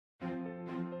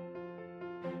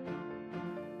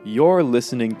You're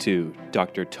listening to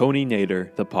Dr. Tony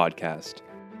Nader, the podcast,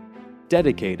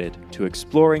 dedicated to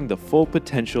exploring the full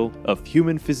potential of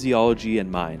human physiology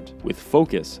and mind, with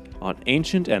focus on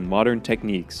ancient and modern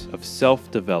techniques of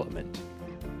self-development.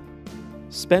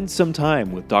 Spend some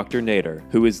time with Dr. Nader,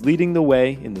 who is leading the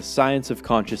way in the science of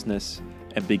consciousness,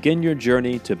 and begin your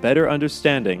journey to better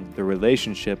understanding the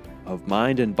relationship of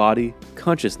mind and body,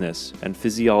 consciousness, and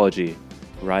physiology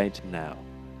right now.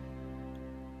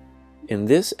 In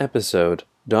this episode,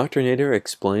 Dr. Nader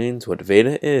explains what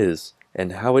Veda is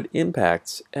and how it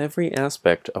impacts every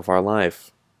aspect of our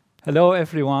life. Hello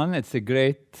everyone, it's a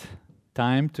great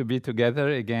time to be together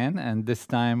again, and this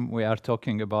time we are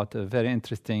talking about a very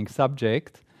interesting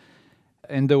subject.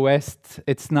 In the West,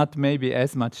 it's not maybe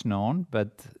as much known, but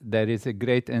there is a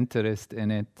great interest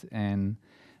in it in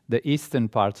the eastern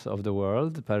parts of the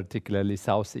world, particularly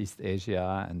Southeast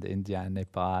Asia and India and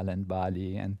Nepal and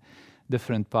Bali, and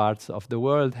different parts of the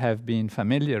world have been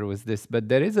familiar with this. But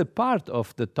there is a part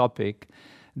of the topic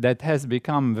that has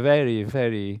become very,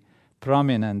 very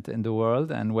prominent in the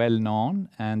world and well known,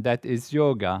 and that is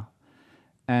yoga.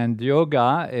 And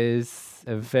yoga is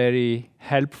a very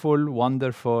helpful,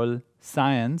 wonderful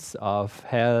science of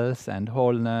health and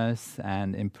wholeness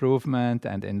and improvement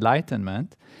and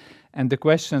enlightenment. And the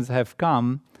questions have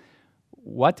come,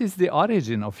 what is the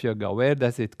origin of yoga? Where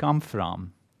does it come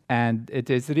from? And it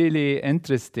is really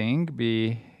interesting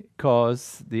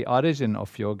because the origin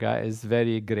of yoga is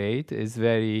very great, is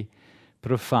very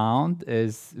profound,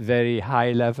 is very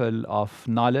high level of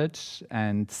knowledge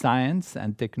and science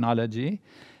and technology,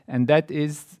 and that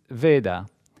is Veda.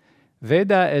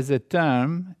 Veda is a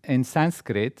term in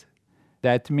Sanskrit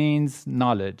that means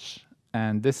knowledge,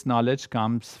 and this knowledge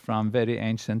comes from very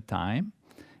ancient time.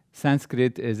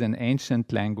 Sanskrit is an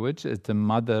ancient language. It's the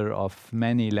mother of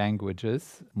many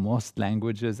languages. Most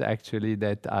languages actually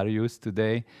that are used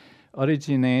today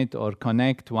originate or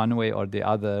connect one way or the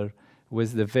other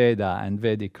with the Veda and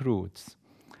Vedic roots.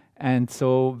 And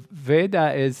so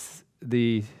Veda is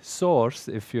the source,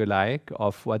 if you like,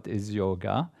 of what is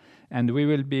yoga. And we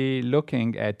will be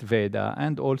looking at Veda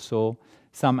and also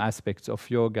some aspects of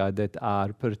yoga that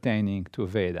are pertaining to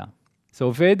Veda. So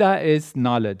Veda is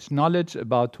knowledge. Knowledge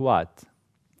about what?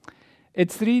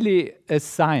 It's really a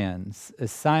science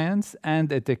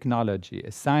and a technology,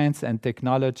 a science and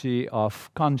technology of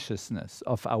consciousness,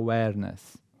 of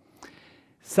awareness.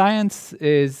 Science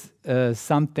is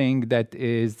something that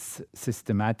is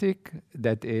systematic,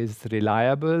 that is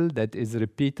reliable, that is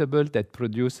repeatable, that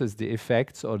produces the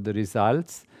effects or the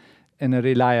results in a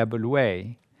reliable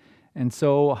way. And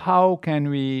so how can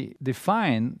we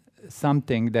define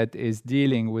something that is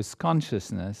dealing with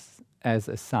consciousness as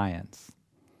a science?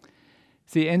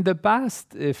 See, in the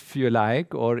past, if you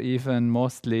like, or even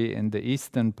mostly in the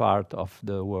eastern part of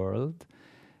the world,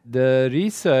 the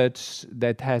research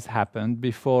that has happened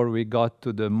before we got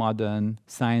to the modern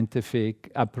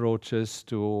scientific approaches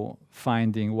to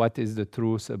finding what is the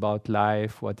truth about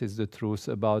life, what is the truth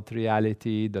about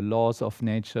reality, the laws of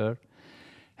nature,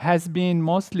 has been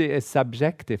mostly a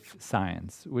subjective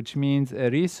science, which means a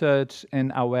research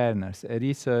in awareness, a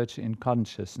research in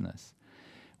consciousness,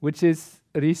 which is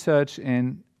research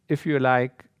in, if you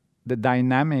like, the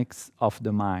dynamics of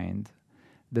the mind,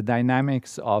 the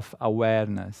dynamics of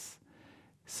awareness.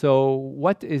 So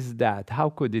what is that?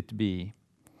 How could it be?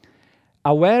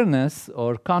 Awareness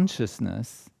or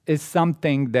consciousness is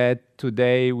something that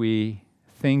today we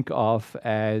think of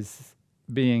as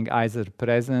being either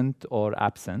present or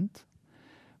absent.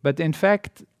 But in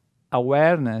fact,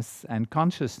 awareness and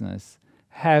consciousness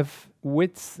have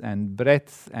widths and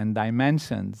breadths and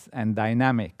dimensions and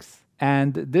dynamics.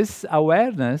 And this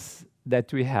awareness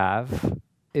that we have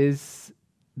is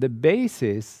the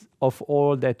basis of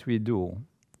all that we do.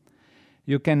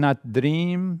 You cannot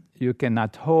dream, you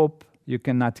cannot hope, you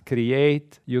cannot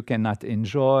create, you cannot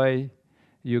enjoy,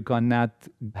 you cannot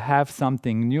have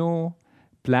something new,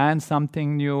 plan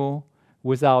something new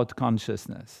without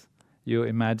consciousness. You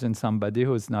imagine somebody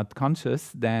who's not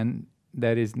conscious, then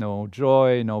there is no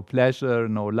joy, no pleasure,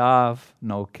 no love,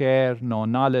 no care, no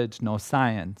knowledge, no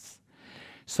science.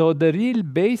 So the real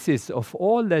basis of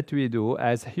all that we do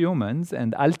as humans,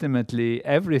 and ultimately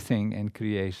everything in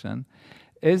creation,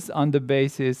 is on the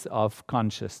basis of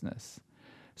consciousness.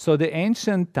 So the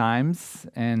ancient times,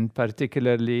 and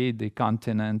particularly the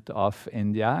continent of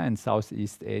India and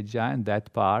Southeast Asia and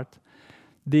that part,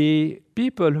 the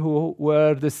people who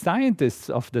were the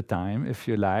scientists of the time, if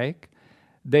you like,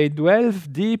 they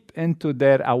delved deep into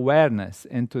their awareness,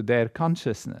 into their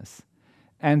consciousness.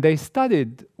 And they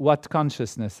studied what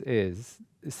consciousness is.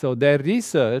 So their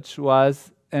research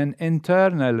was an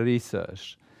internal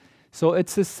research. So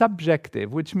it's a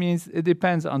subjective, which means it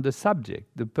depends on the subject.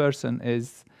 The person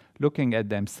is looking at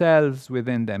themselves,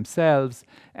 within themselves,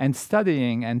 and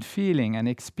studying and feeling and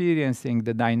experiencing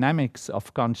the dynamics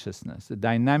of consciousness, the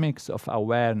dynamics of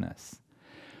awareness.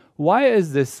 Why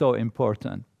is this so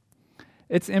important?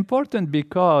 It's important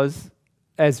because,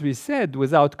 as we said,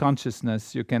 without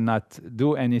consciousness, you cannot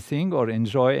do anything or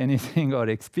enjoy anything or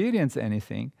experience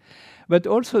anything. But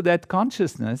also that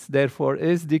consciousness, therefore,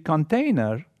 is the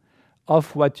container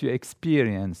of what you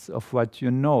experience, of what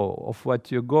you know, of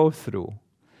what you go through.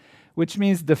 Which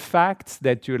means the facts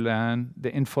that you learn,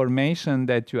 the information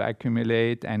that you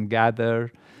accumulate and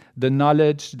gather, the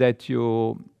knowledge that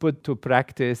you put to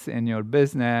practice in your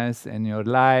business, in your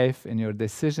life, in your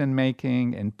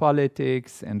decision-making, in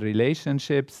politics, in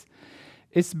relationships,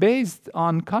 is based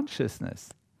on consciousness.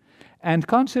 And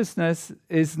consciousness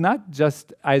is not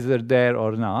just either there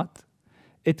or not.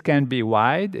 It can be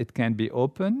wide, it can be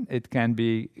open, it can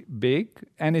be big,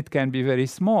 and it can be very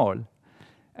small.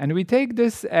 And we take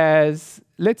this as,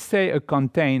 let's say, a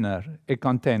container. A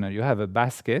container, you have a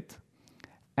basket,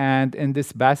 and in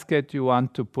this basket you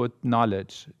want to put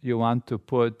knowledge, you want to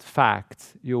put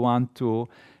facts, you want to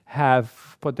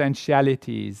have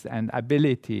potentialities and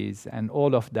abilities and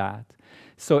all of that.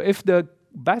 So if the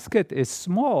basket is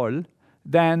small,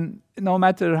 then no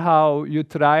matter how you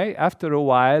try, after a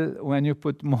while, when you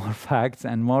put more facts,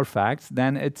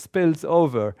 then it spills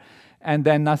over, and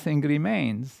then nothing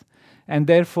remains. And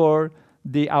therefore,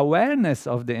 the awareness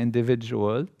of the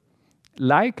individual,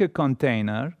 like a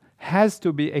container, has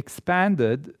to be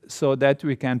expanded so that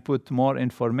we can put more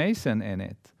information in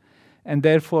it. And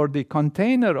therefore, the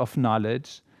container of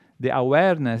knowledge, the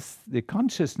awareness, the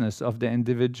consciousness of the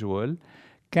individual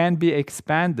can be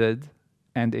expanded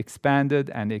and expanded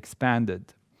and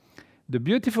expanded. The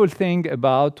beautiful thing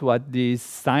about what these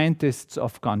scientists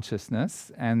of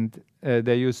consciousness, and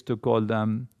they used to call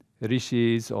them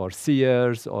rishis or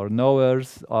seers or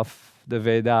knowers of the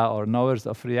Veda or knowers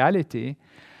of reality,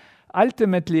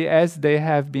 ultimately, as they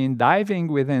have been diving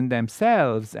within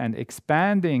themselves and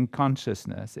expanding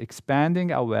consciousness,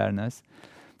 expanding awareness,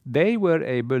 they were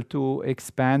able to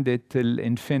expand it till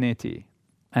infinity.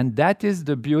 And that is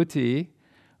the beauty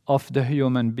of the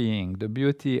human being, the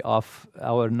beauty of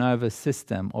our nervous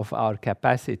system, of our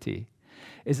capacity,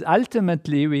 is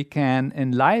ultimately we can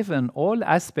enliven all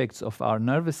aspects of our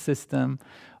nervous system,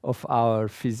 of our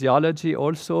physiology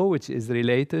also, which is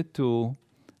related to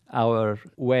our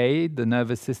way the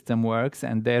nervous system works,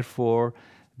 and therefore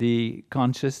the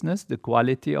consciousness, the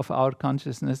quality of our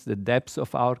consciousness, the depths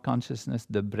of our consciousness,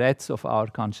 the breadths of our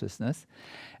consciousness.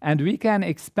 And we can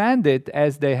expand it,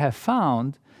 as they have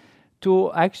found,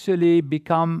 to actually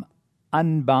become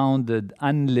unbounded,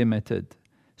 unlimited.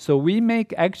 So we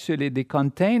make actually the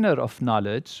container of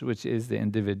knowledge, which is the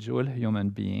individual human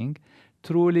being,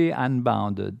 truly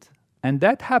unbounded. And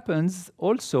that happens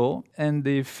also in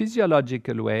the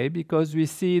physiological way, because we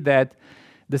see that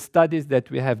the studies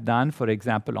that we have done, for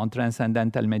example, on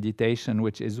transcendental meditation,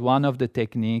 which is one of the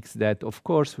techniques that, of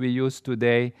course, we use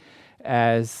today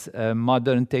as a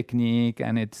modern technique,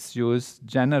 and it's used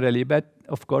generally, but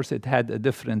of course it had a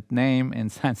different name in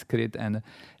Sanskrit and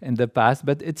in the past,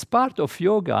 but it's part of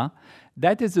yoga.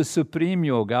 That is a supreme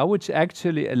yoga, which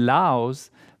actually allows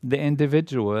the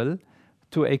individual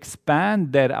to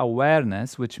expand their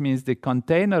awareness, which means the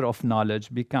container of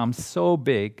knowledge becomes so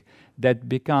big that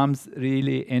becomes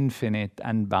really infinite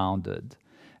and bounded.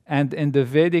 And in the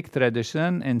Vedic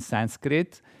tradition, in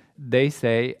Sanskrit, they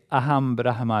say, Aham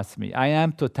Brahmasmi, I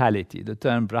am totality. The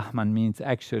term Brahman means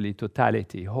actually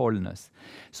totality, wholeness.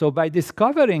 So by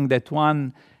discovering that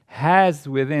one has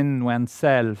within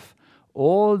oneself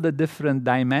all the different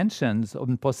dimensions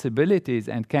and possibilities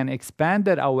and can expand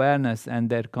their awareness and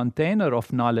their container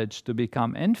of knowledge to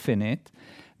become infinite,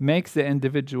 makes the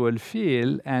individual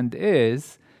feel and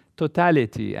is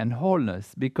totality and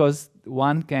wholeness, because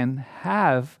one can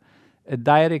have a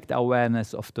direct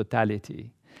awareness of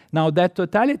totality. Now, that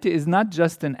totality is not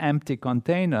just an empty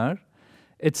container.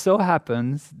 It so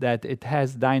happens that it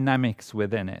has dynamics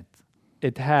within it.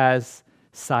 It has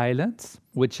silence,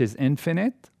 which is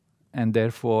infinite and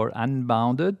therefore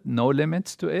unbounded, no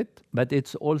limits to it, but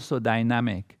it's also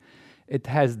dynamic. It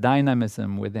has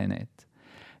dynamism within it.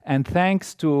 And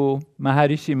thanks to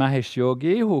Maharishi Mahesh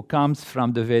Yogi, who comes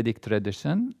from the Vedic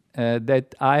tradition,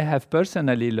 that I have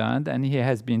personally learned, and he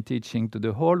has been teaching to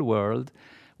the whole world,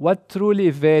 what truly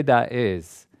Veda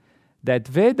is. That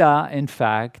Veda, in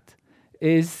fact,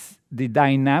 is the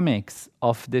dynamics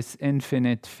of this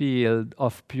infinite field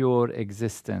of pure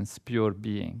existence, pure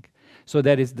being. So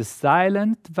there is the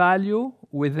silent value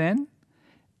within,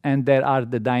 and there are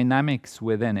the dynamics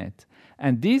within it.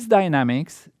 And these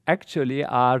dynamics actually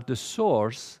are the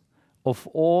source of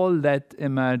all that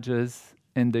emerges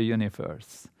in the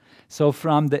universe. So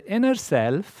from the inner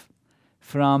self,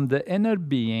 from the inner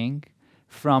being,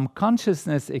 from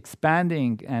consciousness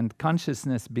expanding and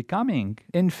consciousness becoming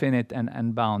infinite and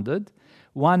unbounded,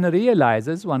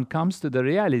 one comes to the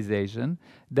realization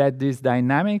that these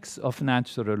dynamics of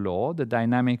natural law, the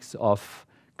dynamics of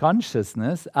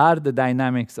consciousness, are the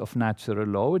dynamics of natural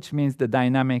law, which means the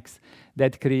dynamics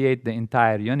that create the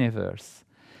entire universe.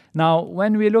 Now,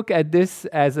 when we look at this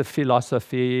as a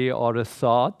philosophy or a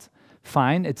thought,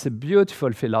 fine, it's a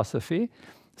beautiful philosophy.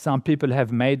 Some people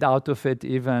have made out of it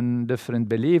even different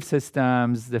belief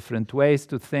systems, different ways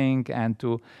to think and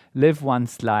to live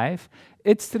one's life.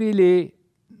 It's really,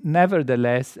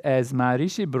 nevertheless, as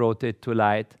Maharishi brought it to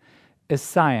light, a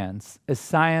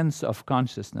science of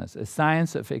consciousness, a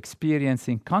science of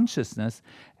experiencing consciousness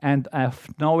and of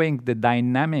knowing the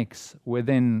dynamics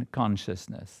within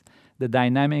consciousness, the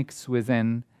dynamics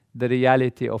within the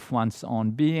reality of one's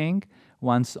own being,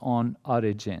 one's own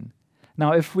origin.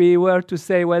 Now, if we were to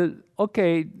say, well,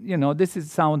 okay,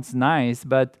 sounds nice,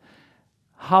 but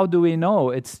how do we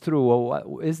know it's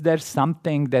true? Is there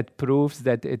something that proves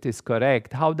that it is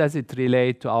correct? How does it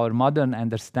relate to our modern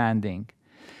understanding?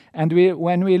 And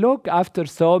when we look after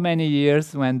so many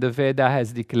years, when the Veda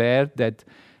has declared that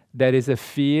there is a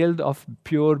field of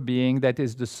pure being that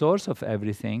is the source of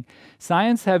everything,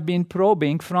 science have been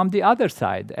probing from the other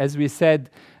side. As we said,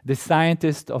 the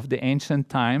scientists of the ancient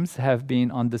times have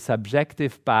been on the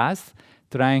subjective path,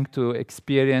 trying to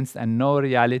experience and know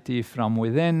reality from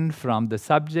within, from the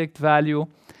subject value.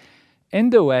 In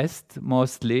the West,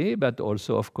 mostly, but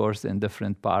also, of course, in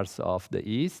different parts of the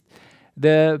East,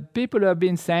 the people have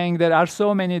been saying there are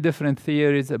so many different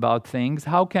theories about things.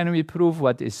 How can we prove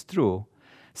what is true?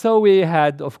 So we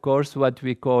had, of course, what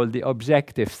we call the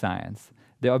objective science.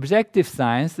 The objective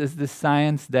science is the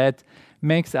science that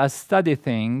makes us study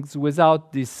things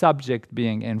without the subject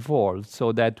being involved,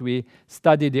 so that we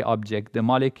study the object, the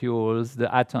molecules,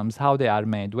 the atoms, how they are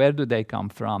made, where do they come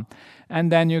from.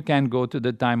 And then you can go to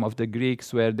the time of the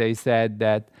Greeks, where they said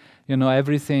that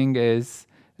everything is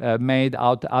made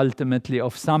out ultimately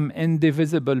of some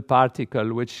indivisible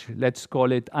particle, which let's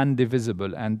call it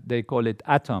undivisible, and they call it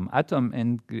atom. Atom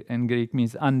in Greek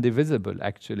means undivisible,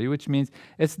 actually, which means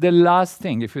it's the last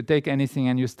thing. If you take anything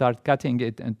and you start cutting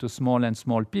it into small and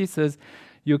small pieces,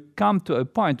 you come to a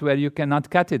point where you cannot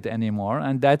cut it anymore,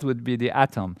 and that would be the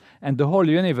atom. And the whole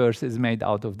universe is made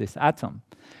out of this atom.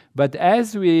 But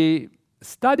as we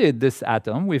studied this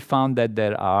atom, we found that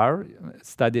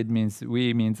studied means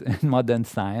in modern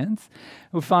science,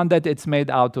 we found that it's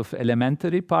made out of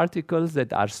elementary particles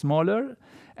that are smaller.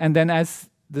 And then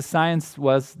as the science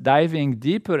was diving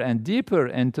deeper and deeper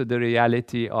into the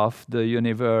reality of the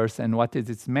universe and what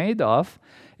it's made of,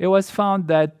 it was found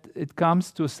that it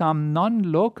comes to some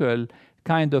non-local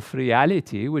kind of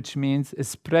reality, which means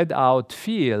spread out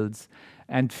fields,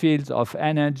 and fields of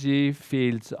energy,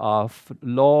 fields of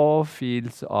law,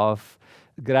 fields of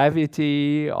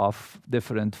gravity, of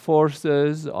different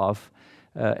forces, of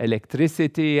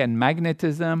electricity and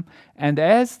magnetism. And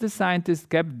as the scientists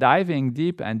kept diving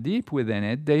deep and deep within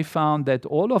it, they found that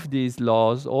all of these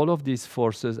laws, all of these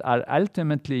forces are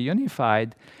ultimately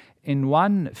unified in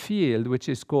one field, which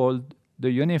is called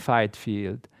the unified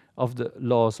field of the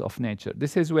laws of nature.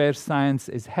 This is where science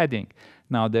is heading.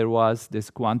 Now, there was this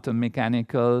quantum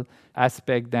mechanical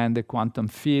aspect, then the quantum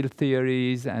field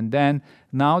theories, and then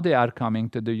now they are coming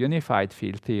to the unified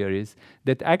field theories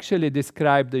that actually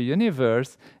describe the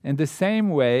universe in the same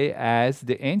way as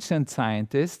the ancient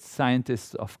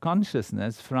scientists of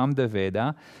consciousness from the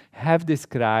Veda, have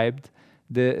described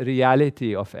the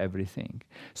reality of everything.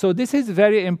 So this is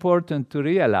very important to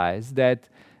realize that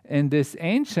in this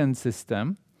ancient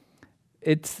system,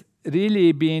 it's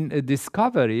really been a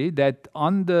discovery that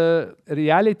on the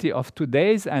reality of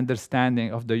today's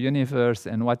understanding of the universe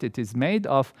and what it is made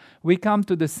of, we come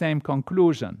to the same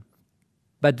conclusion.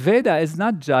 But Veda is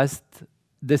not just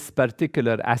this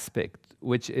particular aspect,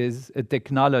 which is a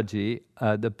technology,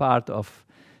 the part of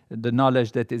the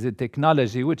knowledge that is a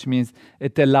technology, which means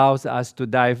it allows us to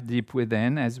dive deep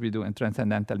within, as we do in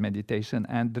transcendental meditation,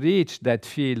 and reach that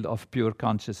field of pure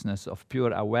consciousness, of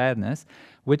pure awareness,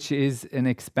 which is an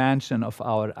expansion of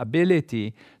our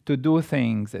ability to do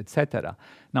things, etc.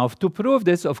 Now, to prove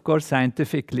this, of course,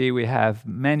 scientifically, we have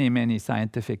many, many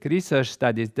scientific research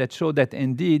studies that show that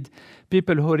indeed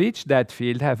people who reach that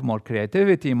field have more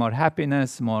creativity, more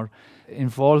happiness, more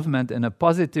involvement in a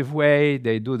positive way,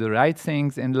 they do the right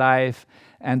things in life,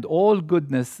 and all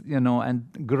goodness, and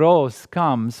growth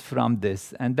comes from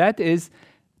this. And that is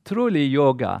truly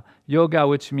yoga,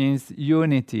 which means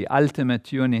unity,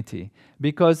 ultimate unity.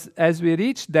 Because as we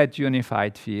reach that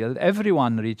unified field,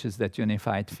 everyone reaches that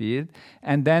unified field,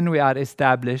 and then we are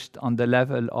established on the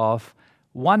level of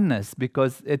oneness,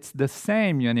 because it's the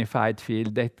same unified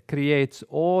field that creates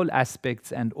all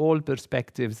aspects and all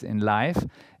perspectives in life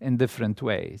in different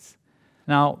ways.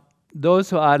 Now, those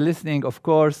who are listening, of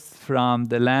course, from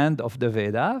the land of the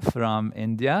Veda, from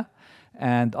India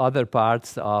and other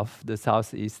parts of the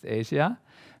Southeast Asia,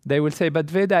 they will say, but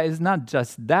Veda is not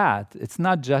just that. It's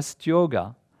not just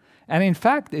yoga. And in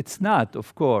fact, it's not,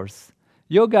 of course.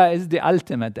 Yoga is the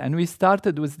ultimate, and we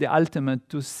started with the ultimate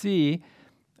to see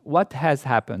what has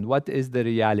happened, what is the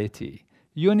reality.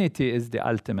 Unity is the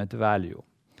ultimate value.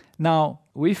 Now,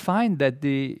 we find that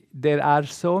there are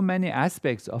so many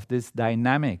aspects of this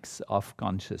dynamics of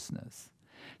consciousness.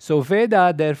 So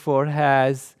Veda, therefore,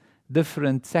 has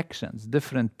different sections,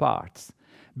 different parts.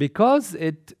 Because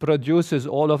it produces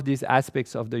all of these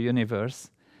aspects of the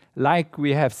universe, like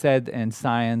we have said in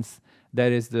science,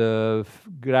 there is the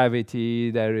gravity,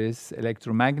 there is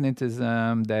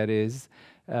electromagnetism, there is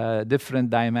different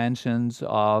dimensions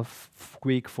of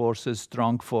weak forces,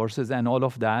 strong forces, and all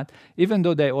of that, even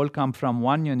though they all come from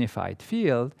one unified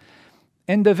field.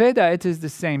 In the Veda, it is the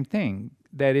same thing.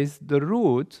 There is the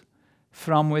root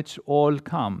from which all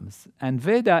comes. And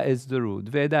Veda is the root.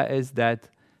 Veda is that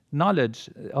knowledge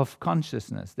of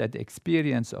consciousness, that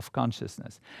experience of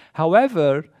consciousness.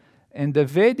 However, in the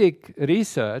Vedic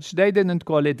research, they didn't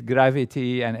call it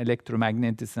gravity and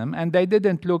electromagnetism, and they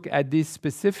didn't look at these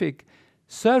specific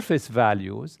surface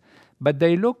values, but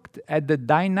they looked at the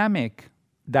dynamics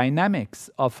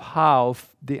of how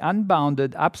the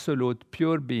unbounded, absolute,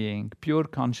 pure being, pure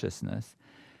consciousness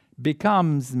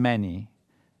becomes many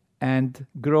and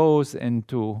grows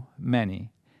into many.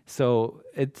 So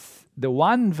it's the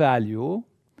one value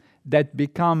that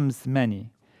becomes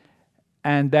many,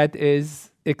 and that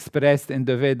is expressed in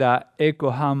the Veda,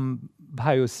 Ekoham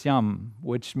Bhayosyam,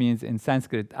 which means in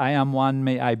Sanskrit, I am one,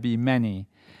 may I be many.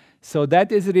 So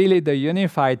that is really the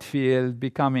unified field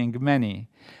becoming many.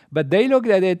 But they looked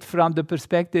at it from the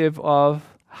perspective of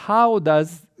how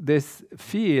does this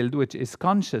field, which is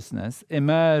consciousness,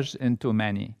 emerge into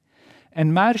many.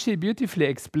 And Maharishi beautifully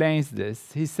explains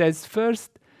this. He says,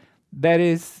 first, there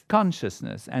is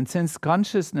consciousness. And since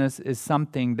consciousness is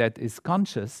something that is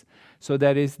conscious, so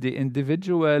there is the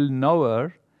individual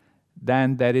knower,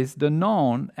 then there is the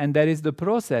known, and there is the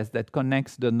process that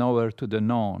connects the knower to the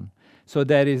known. So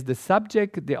there is the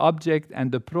subject, the object,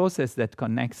 and the process that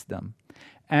connects them.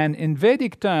 And in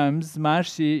Vedic terms,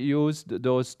 Maharishi used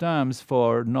those terms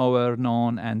for knower,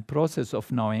 known, and process of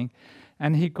knowing.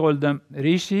 And he called them,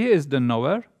 Rishi is the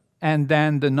knower, and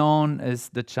then the known is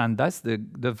the chandas,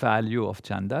 the value of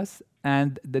chandas.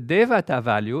 And the devata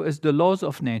value is the laws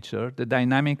of nature, the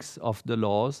dynamics of the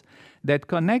laws that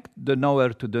connect the knower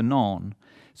to the known.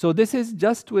 So this is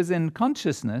just within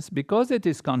consciousness. Because it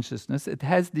is consciousness, it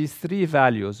has these three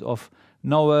values of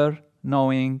knower,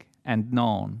 knowing, and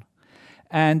known.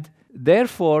 And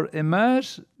therefore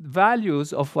emerge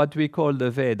values of what we call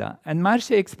the Veda. And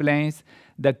Maharishi explains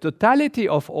that totality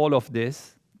of all of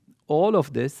this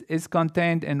is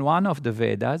contained in one of the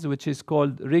Vedas, which is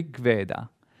called Rig Veda.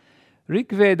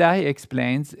 Rig Veda, he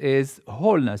explains, is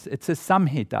wholeness. It's a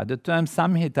samhita. The term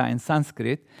samhita in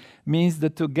Sanskrit means the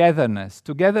togetherness.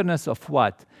 Togetherness of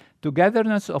what?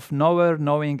 Togetherness of knower,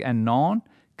 knowing, and known,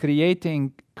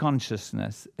 creating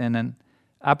consciousness in an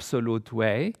absolute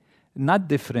way, not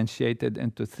differentiated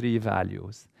into three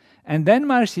values. And then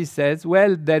Maharishi says,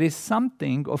 well, there is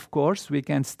something, of course, we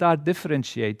can start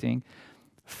differentiating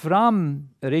from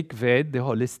Rig Veda, the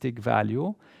holistic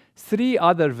value, three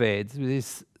other Vedas, which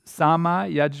is Sama,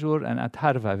 Yajur, and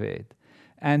Atharva Veda.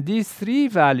 And these three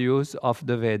values of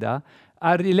the Veda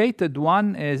are related.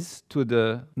 One is to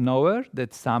the knower,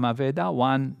 that's Sama Veda,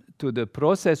 one to the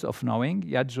process of knowing,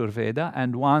 Yajur Veda,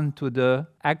 and one to the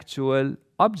actual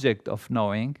object of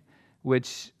knowing,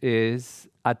 which is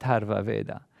Atharva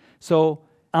Veda. So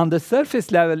on the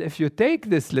surface level, if you take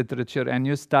this literature and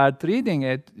you start reading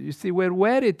it, you see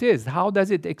where it is. How does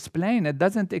it explain? It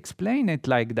doesn't explain it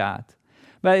like that.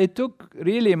 But it took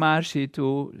really Maharishi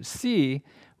to see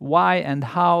why and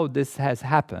how this has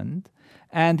happened.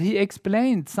 And he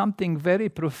explained something very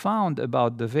profound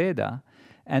about the Veda.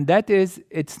 And that is,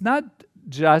 it's not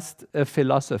just a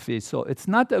philosophy. So it's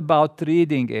not about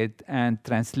reading it and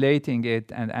translating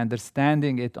it and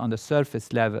understanding it on the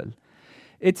surface level.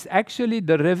 It's actually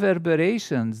the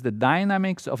reverberations, the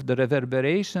dynamics of the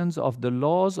reverberations of the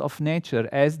laws of nature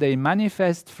as they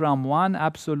manifest from one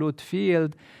absolute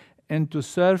field into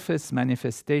surface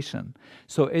manifestation.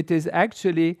 So it is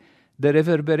actually the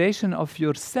reverberation of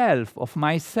yourself, of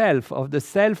myself, of the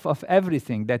self of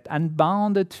everything, that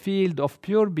unbounded field of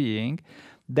pure being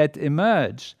that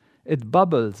emerge, it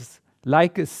bubbles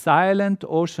like a silent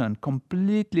ocean,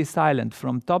 completely silent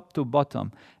from top to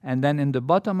bottom. And then in the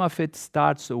bottom of it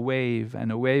starts a wave,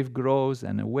 and a wave grows,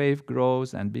 and a wave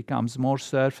grows, and becomes more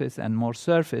surface and more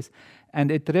surface,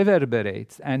 and it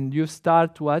reverberates. And you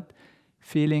start what?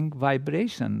 Feeling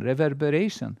vibration,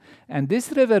 reverberation. And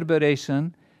this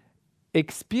reverberation,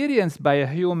 experienced by a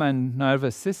human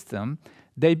nervous system,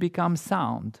 they become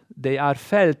sound. They are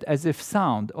felt as if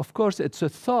sound. Of course, it's a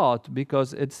thought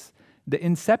because it's the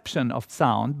inception of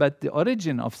sound, but the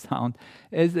origin of sound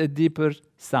is a deeper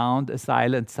sound, a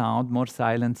silent sound, more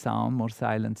silent sound, more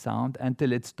silent sound,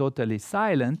 until it's totally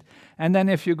silent. And then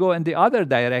if you go in the other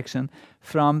direction,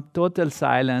 from total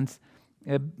silence,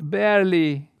 a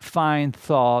barely fine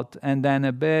thought, and then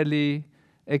a barely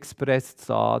expressed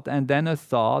thought, and then a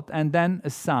thought, and then a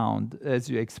sound as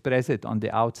you express it on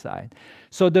the outside.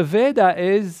 So the Veda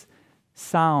is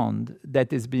sound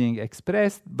that is being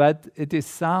expressed, but it is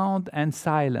sound and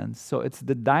silence. So it's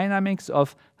the dynamics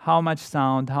of how much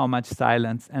sound, how much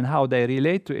silence, and how they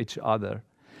relate to each other.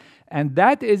 And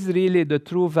that is really the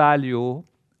true value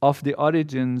of the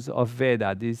origins of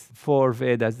Veda, these 4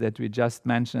 Vedas that we just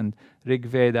mentioned, Rig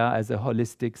Veda as a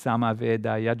holistic, Sama Veda,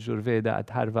 Yajur Veda,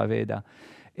 Atharva Veda.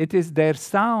 It is their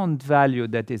sound value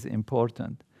that is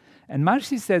important. And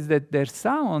Maharishi says that their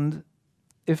sound,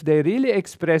 if they really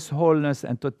express wholeness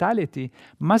and totality,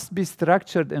 must be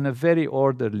structured in a very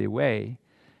orderly way.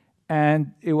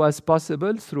 And it was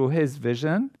possible through his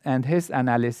vision and his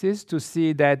analysis to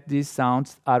see that these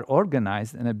sounds are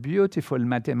organized in a beautiful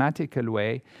mathematical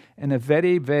way, in a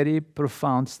very, very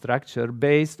profound structure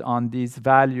based on these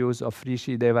values of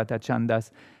Rishi Devata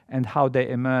Chandas and how they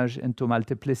emerge into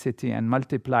multiplicity and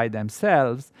multiply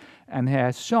themselves. And he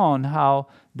has shown how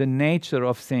the nature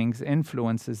of things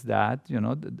influences that,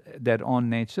 their own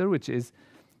nature, which is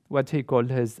what he called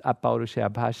his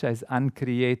Apaurushaya Bhasha, his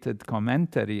uncreated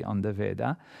commentary on the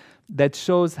Veda, that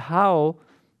shows how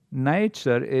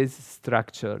nature is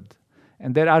structured.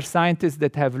 And there are scientists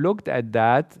that have looked at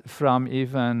that from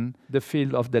even the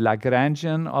field of the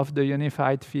Lagrangian of the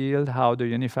unified field, how the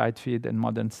unified field in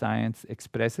modern science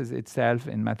expresses itself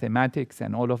in mathematics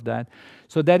and all of that.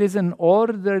 So there is an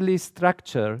orderly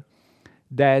structure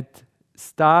that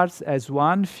starts as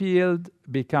one field,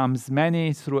 becomes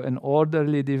many through an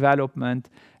orderly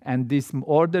development, and this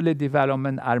orderly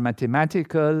development are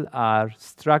mathematical, are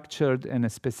structured in a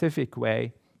specific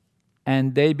way,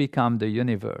 and they become the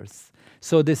universe.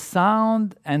 So the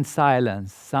sound and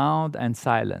silence, sound and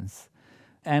silence.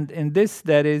 And in this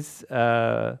there is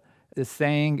a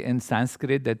saying in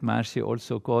Sanskrit that Maharishi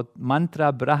also quote,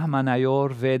 mantra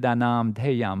brahmanayor vedanam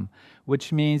dheyam,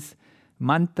 which means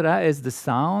mantra is the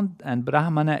sound and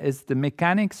brahmana is the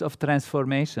mechanics of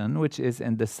transformation, which is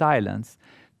in the silence.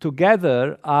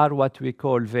 Together are what we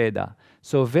call Veda.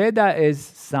 So Veda is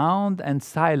sound and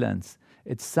silence.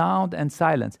 It's sound and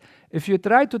silence. If you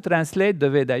try to translate the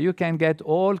Veda, you can get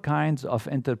all kinds of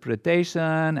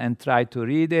interpretation and try to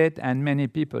read it, and many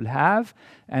people have,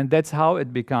 and that's how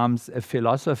it becomes a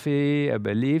philosophy, a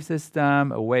belief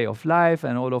system, a way of life,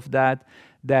 and all of that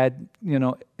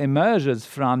emerges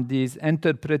from these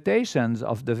interpretations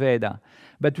of the Veda.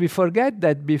 But we forget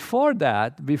that before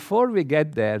we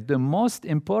get there, the most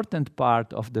important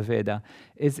part of the Veda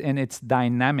is in its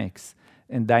dynamics,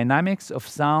 in dynamics of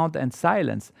sound and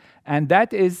silence. And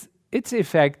that is, its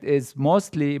effect is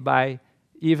mostly by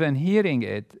even hearing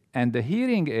it. And the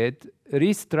hearing it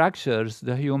restructures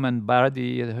the human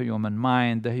body, the human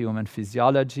mind, the human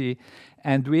physiology.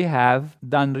 And we have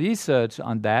done research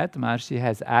on that. Maharishi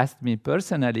has asked me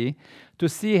personally to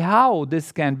see how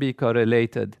this can be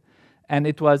correlated. And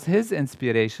it was his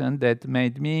inspiration that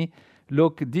made me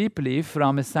look deeply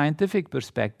from a scientific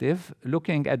perspective,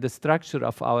 looking at the structure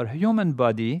of our human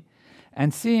body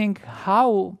and seeing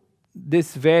how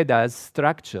this Veda's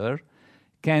structure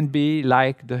can be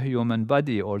like the human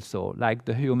body also, like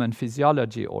the human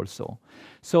physiology also.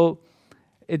 So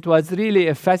it was really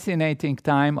a fascinating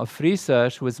time of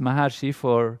research with Maharishi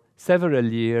for several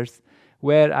years,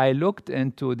 where I looked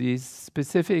into these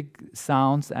specific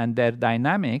sounds and their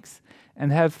dynamics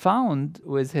and have found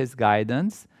with his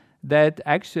guidance that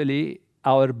actually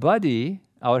our body,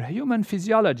 our human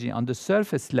physiology on the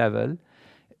surface level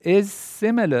is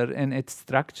similar in its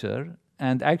structure,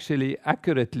 and actually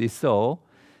accurately so,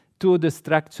 to the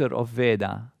structure of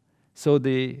Veda. So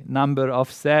the number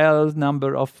of cells,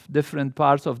 number of different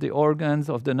parts of the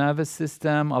organs, of the nervous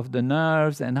system, of the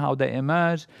nerves, and how they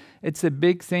emerge. It's a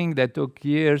big thing that took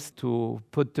years to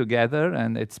put together,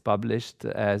 and it's published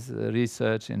as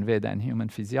research in Veda and Human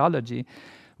Physiology.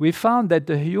 We found that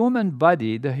the human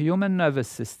body, the human nervous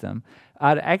system,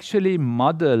 are actually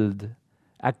modeled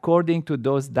according to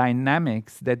those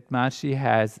dynamics that Maharishi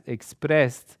has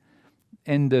expressed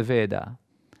in the Veda.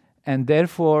 And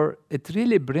therefore, it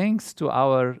really brings to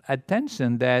our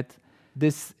attention that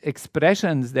these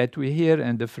expressions that we hear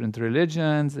in different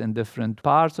religions, in different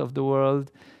parts of the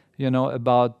world,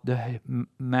 about the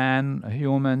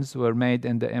humans were made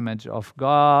in the image of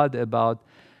God, about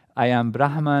I am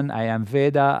Brahman, I am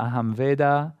Veda, Aham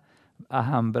Veda,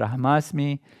 Aham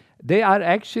Brahmasmi. They are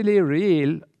actually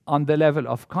real on the level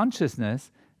of consciousness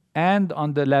and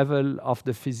on the level of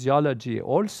the physiology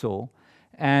also.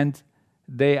 And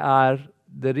they are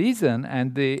the reason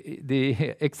and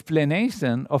the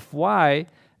explanation of why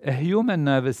a human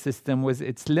nervous system with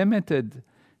its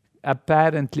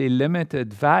apparently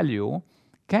limited value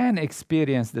can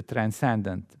experience the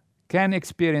transcendent, can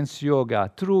experience yoga,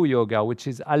 true yoga, which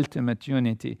is ultimate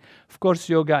unity. Of course,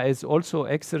 yoga is also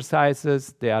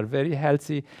exercises, they are very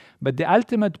healthy, but the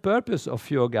ultimate purpose of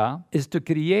yoga is to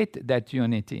create that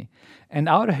unity. And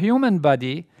our human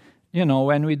body,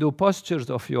 when we do postures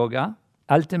of yoga,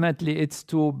 ultimately it's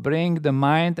to bring the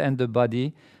mind and the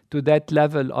body to that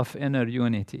level of inner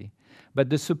unity. But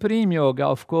the supreme yoga,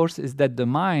 of course, is that the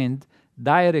mind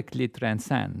directly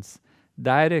transcends,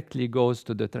 directly goes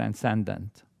to the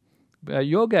transcendent.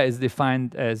 Yoga is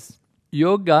defined as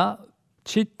yoga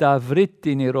chitta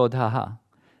vritti nirodhaha.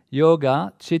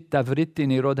 Yoga chitta vritti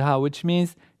nirodhaha, which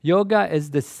means yoga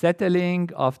is the settling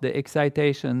of the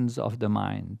excitations of the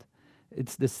mind.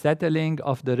 It's the settling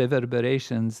of the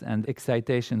reverberations and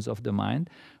excitations of the mind,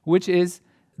 which is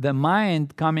the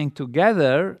mind coming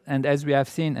together. And as we have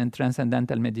seen in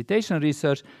transcendental meditation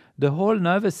research, the whole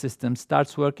nervous system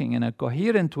starts working in a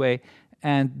coherent way,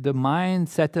 and the mind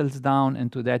settles down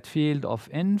into that field of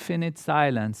infinite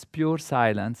silence, pure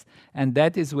silence, and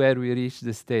that is where we reach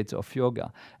the states of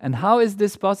yoga. And how is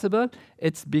this possible?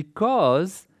 It's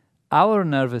because our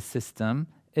nervous system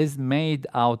is made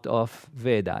out of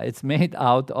Veda. It's made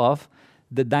out of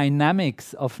the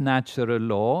dynamics of natural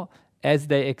law as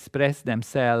they express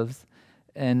themselves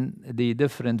in the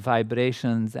different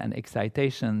vibrations and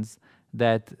excitations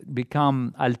that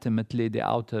become ultimately the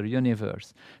outer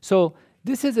universe. So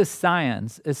this is a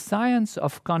science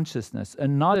of consciousness, a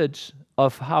knowledge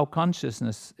of how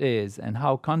consciousness is and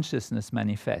how consciousness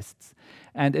manifests.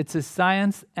 And it's a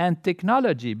science and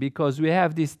technology, because we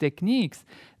have these techniques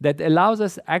that allows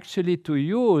us actually to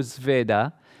use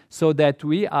Veda so that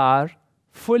we are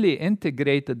fully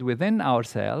integrated within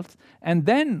ourselves. And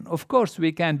then, of course,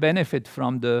 we can benefit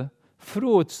from the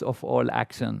fruits of all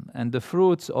action and the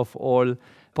fruits of all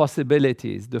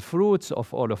possibilities, the fruits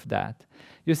of all of that.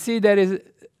 You see,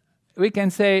 we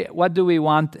can say, what do we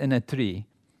want in a tree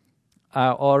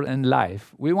or in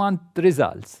life? We want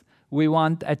results. We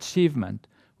want achievement.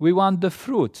 We want the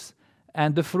fruits.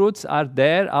 And the fruits are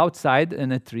there outside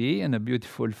in a tree, in a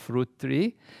beautiful fruit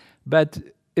tree. But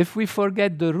if we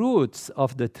forget the roots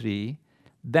of the tree,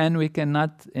 then we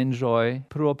cannot enjoy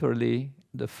properly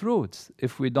the fruits.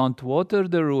 If we don't water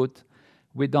the root,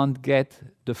 we don't get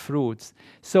the fruits.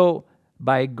 So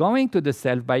by going to the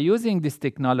self, by using this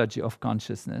technology of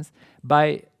consciousness,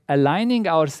 by aligning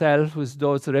ourselves with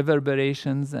those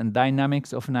reverberations and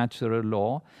dynamics of natural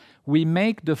law, we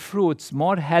make the fruits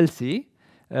more healthy,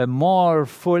 more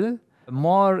full,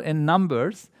 more in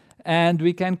numbers, and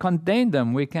we can contain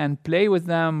them, we can play with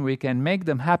them, we can make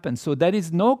them happen. So there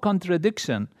is no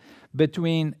contradiction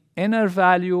between inner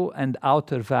value and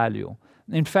outer value.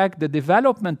 In fact, the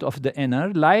development of the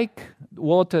inner, like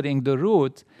watering the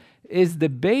root, is the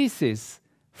basis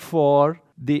for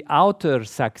the outer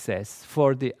success,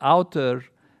 for the outer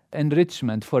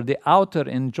enrichment, for the outer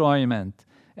enjoyment.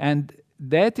 And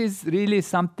that is really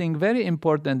something very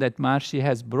important that Maharishi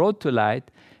has brought to light,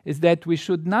 is that we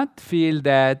should not feel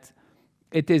that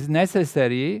it is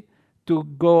necessary to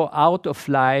go out of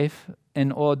life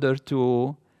in order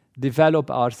to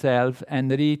develop ourselves and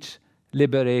reach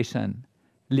liberation,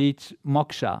 reach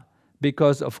moksha.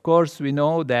 Because, of course, we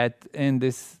know that in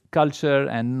this culture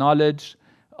and knowledge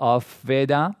of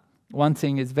Veda, one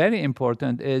thing is very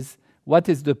important is what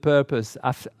is the purpose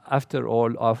after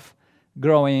all of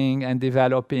growing and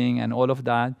developing and all of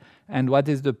that, and what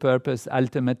is the purpose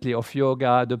ultimately of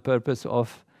yoga, the purpose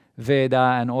of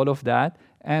Veda and all of that.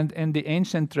 And in the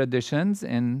ancient traditions,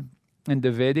 in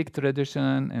the Vedic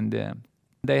tradition, in the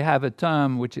They have a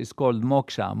term which is called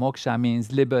moksha. Moksha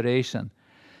means liberation.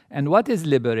 And what is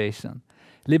liberation?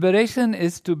 Liberation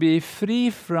is to be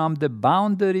free from the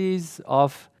boundaries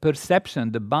of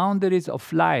perception, the boundaries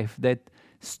of life that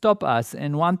stop us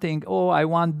in wanting, oh, I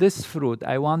want this fruit,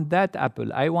 I want that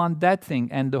apple, I want that thing.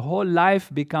 And the whole life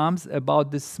becomes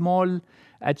about the small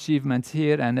achievements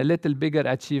here and a little bigger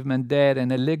achievement there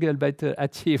and a little better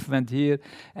achievement here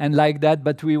and like that.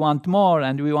 But we want more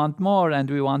and we want more and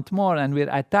we want more and we're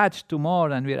attached to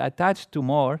more and we're attached to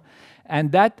more.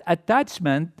 And that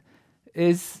attachment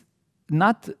is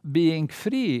not being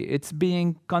free, it's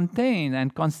being contained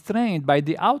and constrained by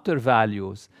the outer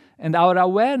values. And our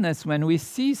awareness, when we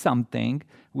see something,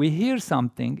 we hear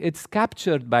something, it's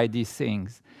captured by these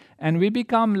things. And we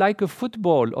become like a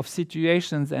football of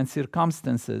situations and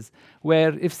circumstances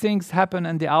where if things happen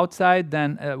on the outside,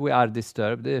 then we are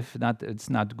disturbed. If not, it's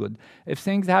not good. If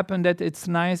things happen that it's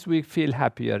nice, we feel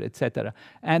happier, etc.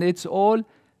 And it's all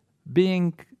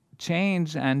being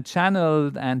changed and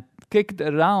channeled and kicked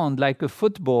around like a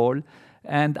football,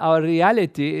 and our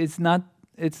reality is not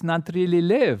really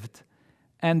lived.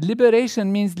 And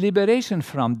liberation means liberation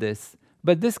from this.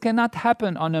 But this cannot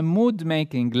happen on a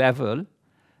mood-making level.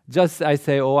 Just I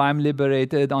say, oh, I'm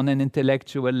liberated on an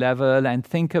intellectual level and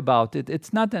think about it.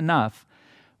 It's not enough.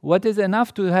 What is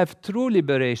enough to have true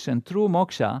liberation, true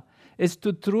moksha, is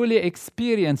to truly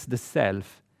experience the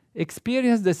self.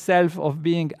 Experience the self of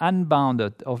being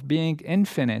unbounded, of being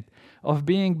infinite, of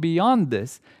being beyond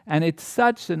this. And it's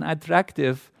such an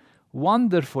attractive,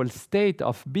 wonderful state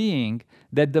of being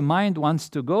that the mind wants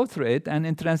to go through it. And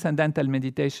in transcendental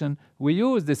meditation, we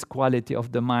use this quality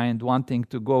of the mind wanting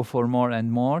to go for more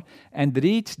and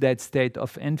reach that state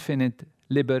of infinite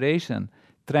liberation,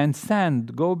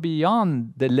 transcend, go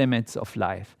beyond the limits of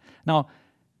life. Now,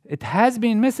 it has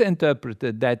been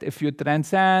misinterpreted that if you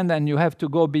transcend and you have to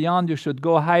go beyond, you should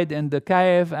go hide in the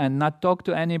cave and not talk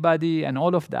to anybody and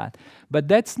all of that. But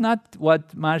that's not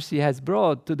what Maharishi has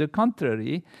brought. To the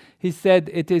contrary, he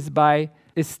said it is by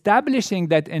establishing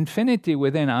that infinity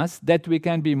within us that we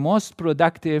can be most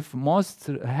productive,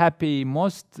 most happy,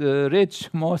 most rich,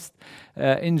 most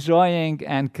enjoying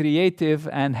and creative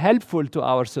and helpful to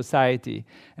our society.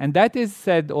 And that is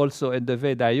said also in the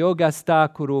Veda, Yoga sta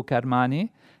kuru karmani,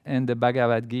 in the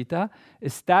Bhagavad Gita,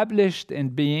 established in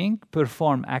being,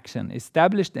 perform action.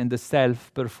 Established in the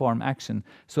self, perform action.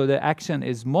 So the action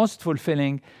is most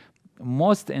fulfilling,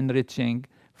 most enriching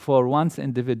for one's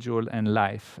individual and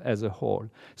life as a whole.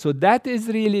 So that is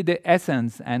really the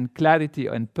essence and clarity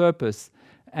and purpose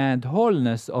and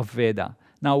wholeness of Veda.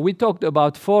 Now, we talked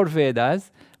about 4 Vedas,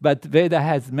 but Veda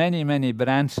has many, many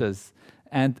branches.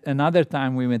 And another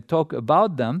time we will talk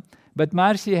about them. But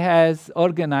Maharishi has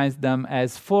organized them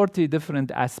as 40 different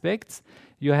aspects.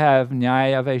 You have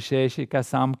Nyaya, Vaisheshika,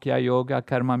 Samkhya, Yoga,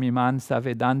 Karma, Mimamsa,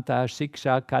 Vedanta,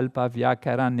 Shiksha, Kalpa,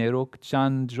 Vyakaran, Niruk,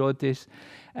 Chand, Jyotish,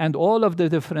 and all of the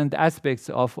different aspects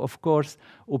of course,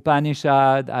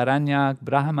 Upanishad, Aranyak,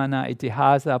 Brahmana,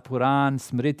 Itihasa, Puran,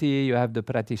 Smriti, you have the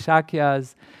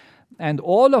Pratishakyas, and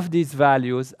all of these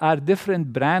values are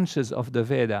different branches of the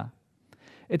Veda.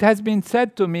 It has been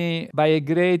said to me by a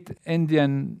great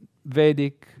Indian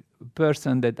Vedic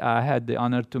person that I had the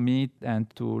honor to meet and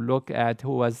to look at,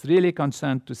 who was really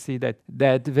concerned to see that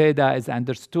Veda is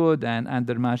understood and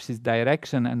under Maharishi's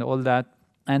direction and all that.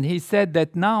 And he said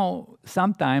that now,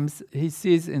 sometimes he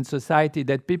sees in society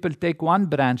that people take one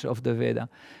branch of the Veda,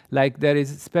 like there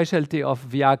is a specialty of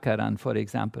Vyakaran, for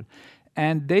example,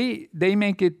 and they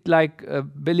make it like a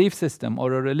belief system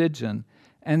or a religion.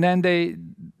 And then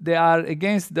they are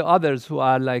against the others who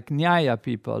are like Nyaya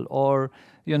people, or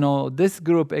this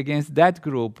group against that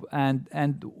group, and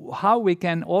how we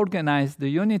can organize the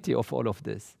unity of all of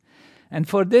this. And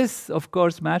for this, of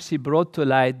course, Maharishi brought to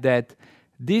light that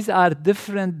these are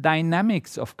different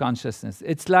dynamics of consciousness.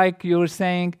 It's like you're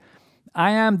saying,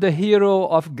 I am the hero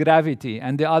of gravity,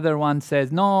 and the other one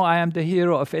says, no, I am the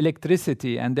hero of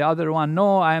electricity, and the other one,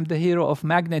 no, I am the hero of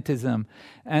magnetism,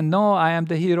 and no, I am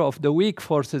the hero of the weak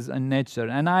forces in nature,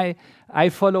 and I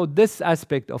follow this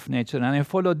aspect of nature, and I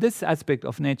follow this aspect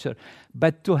of nature.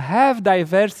 But to have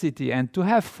diversity and to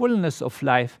have fullness of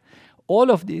life, all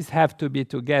of these have to be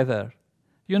together.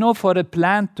 For a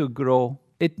plant to grow,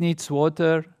 it needs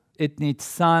water, it needs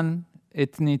sun,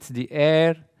 it needs the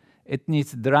air, it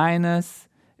needs dryness,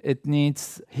 it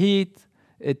needs heat,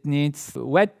 it needs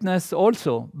wetness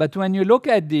also. But when you look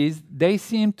at these, they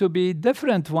seem to be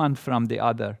different one from the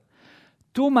other.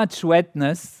 Too much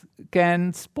wetness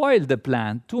can spoil the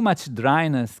plant. Too much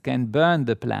dryness can burn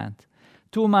the plant.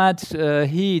 Too much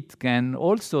heat can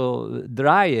also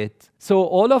dry it. So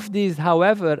all of these,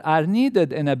 however, are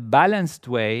needed in a balanced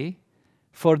way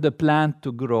for the plant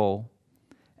to grow.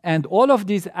 And all of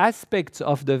these aspects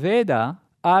of the Veda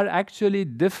are actually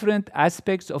different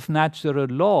aspects of natural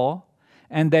law.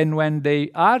 And then when they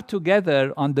are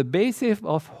together on the basis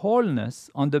of wholeness,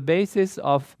 on the basis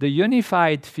of the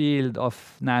unified field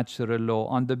of natural law,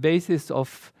 on the basis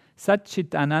of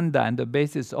Satchitananda and the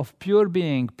basis of pure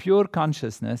being, pure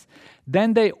consciousness,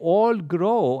 then they all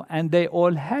grow and they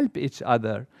all help each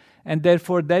other. And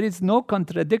therefore there is no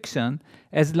contradiction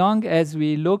as long as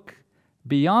we look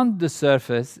beyond the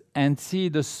surface and see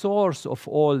the source of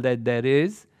all that there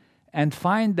is and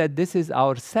find that this is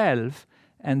ourself,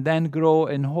 and then grow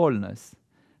in wholeness.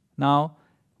 Now,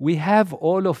 we have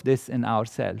all of this in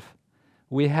ourselves.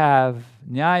 We have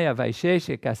Nyaya,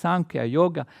 Vaisheshika, Sankhya,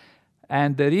 Yoga,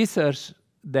 and the research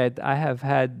that I have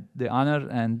had the honor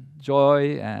and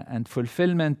joy and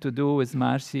fulfillment to do with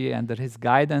Maharishi under his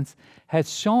guidance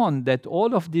has shown that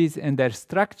all of these in their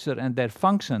structure and their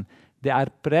function, they are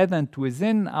present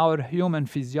within our human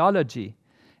physiology.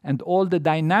 And all the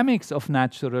dynamics of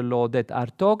natural law that are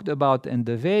talked about in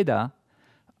the Veda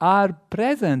are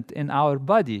present in our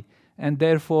body. And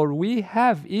therefore we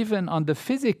have, even on the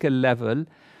physical level,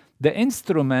 the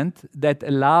instrument that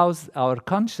allows our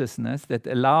consciousness, that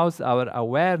allows our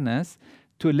awareness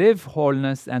to live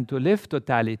wholeness and to live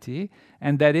totality.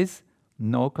 And there is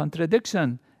no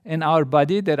contradiction. In our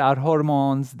body, there are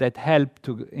hormones that help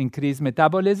to increase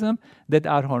metabolism, that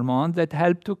are hormones that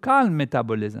help to calm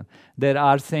metabolism. There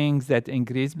are things that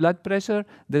increase blood pressure,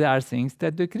 there are things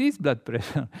that decrease blood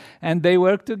pressure, and they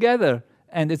work together.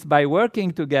 And it's by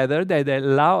working together that they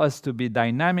allow us to be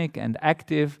dynamic and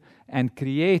active and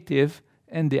creative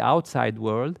in the outside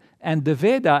world. And the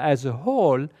Veda as a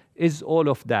whole is all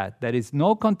of that. There is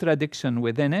no contradiction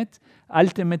within it.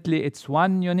 Ultimately, it's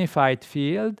one unified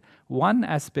field, one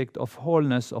aspect of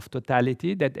wholeness, of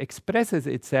totality that expresses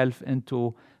itself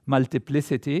into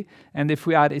multiplicity. And if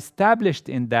we are established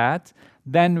in that,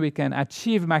 then we can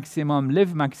achieve maximum,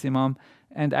 live maximum,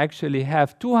 and actually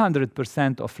have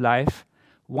 200% of life,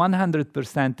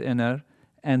 100% inner,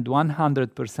 and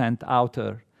 100%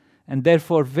 outer. And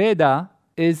therefore, Veda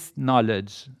is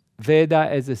knowledge.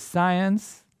 Veda is a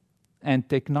science and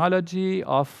technology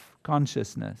of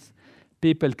consciousness.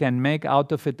 People can make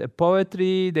out of it a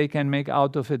poetry, they can make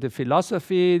out of it a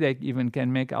philosophy, they even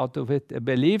can make out of it a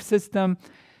belief system.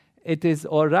 It is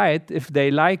all right if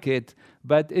they like it,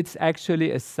 but it's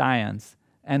actually a science.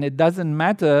 And it doesn't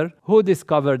matter who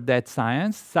discovered that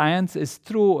science. Science is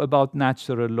true about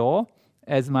natural law,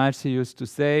 as Maharishi used to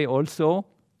say also.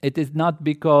 It is not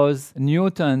because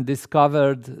Newton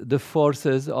discovered the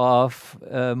forces of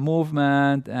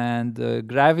movement and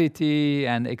gravity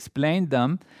and explained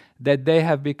them that they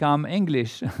have become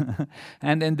English.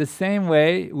 And in the same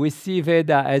way, we see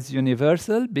Veda as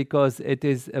universal because it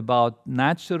is about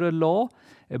natural law,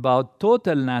 about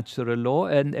total natural law,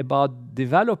 and about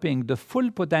developing the full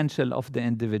potential of the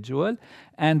individual.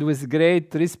 And with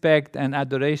great respect and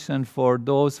adoration for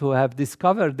those who have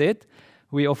discovered it,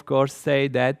 we of course say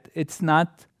that it's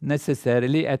not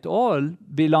necessarily at all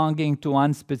belonging to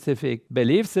one specific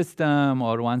belief system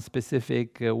or one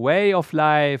specific way of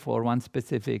life or one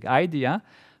specific idea,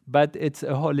 but it's a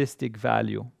holistic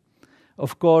value.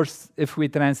 Of course, if we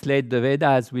translate the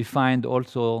Vedas, we find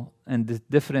also in the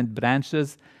different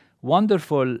branches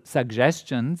wonderful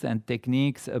suggestions and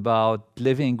techniques about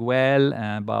living well,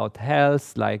 about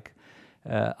health, like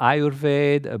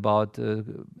Ayurveda, about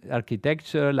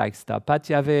architecture like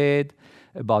Sthapatya Veda,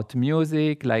 about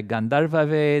music like Gandharva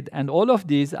Veda, and all of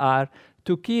these are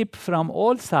to keep from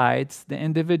all sides the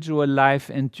individual life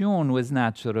in tune with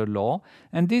natural law.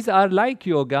 And these are like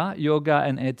yoga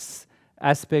and its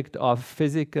aspect of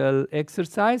physical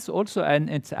exercise, also and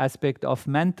its aspect of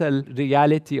mental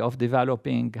reality of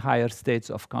developing higher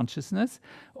states of consciousness,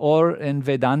 or in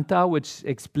Vedanta, which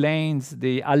explains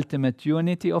the ultimate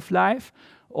unity of life,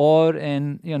 or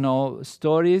in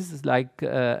stories like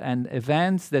and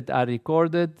events that are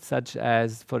recorded, such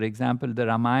as, for example, the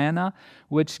Ramayana,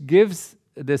 which gives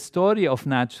the story of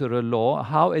natural law,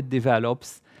 how it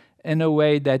develops in a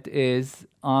way that is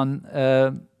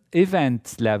on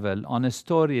event level, on a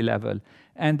story level.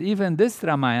 And even this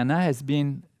Ramayana has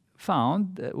been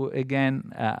found,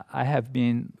 again, I have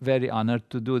been very honored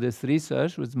to do this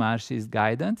research with Maharishi's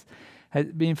guidance, has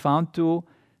been found to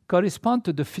correspond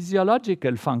to the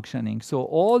physiological functioning. So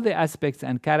all the aspects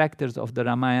and characters of the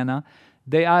Ramayana,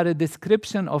 they are a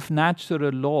description of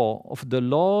natural law, of the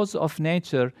laws of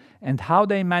nature and how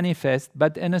they manifest,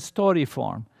 but in a story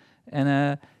form, in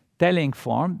a telling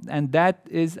form, and that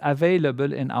is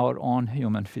available in our own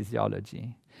human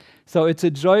physiology. So it's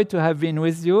a joy to have been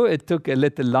with you. It took a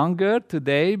little longer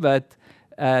today, but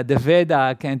The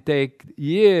Veda can take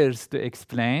years to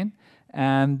explain.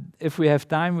 And if we have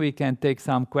time, we can take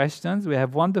some questions. We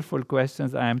have wonderful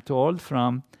questions, I am told,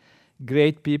 from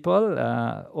great people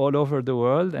all over the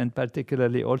world, and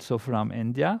particularly also from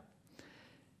India.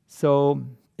 So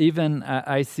even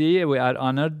I see we are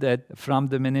honored that from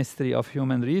the Ministry of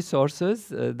Human Resources,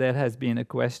 there has been a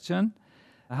question.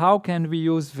 How can we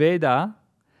use Veda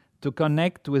to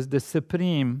connect with the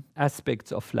supreme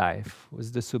aspects of life,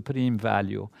 with the supreme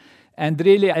value? And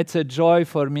really, it's a joy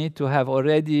for me to have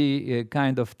already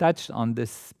kind of touched on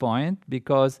this point,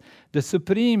 because the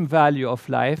supreme value of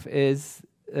life is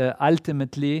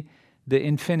ultimately the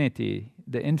infinity,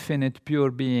 the infinite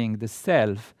pure being, the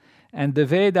self. And the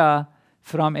Veda,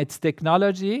 from its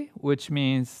technology, which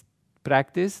means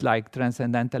practice like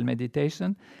transcendental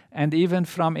meditation, and even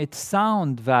from its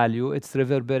sound value, its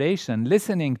reverberation,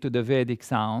 listening to the Vedic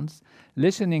sounds,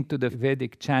 listening to the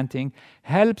Vedic chanting,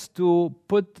 helps to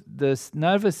put the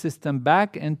nervous system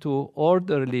back into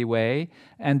orderly way,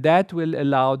 and that will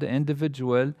allow the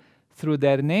individual, through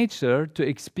their nature, to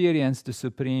experience the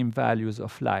supreme values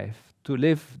of life, to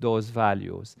live those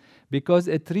values, because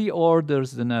it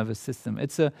reorders the nervous system.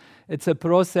 It's a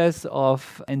process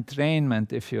of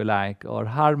entrainment, if you like, or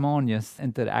harmonious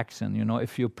interaction. You know,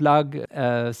 if you plug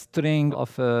a string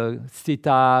of a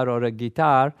sitar or a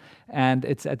guitar and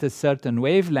it's at a certain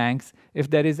wavelength, if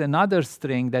there is another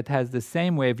string that has the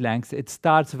same wavelengths, it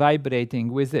starts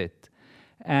vibrating with it.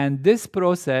 And this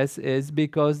process is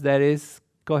because there is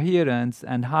coherence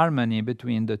and harmony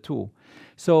between the two.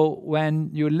 So when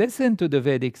you listen to the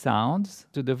Vedic sounds,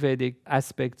 to the Vedic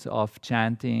aspects of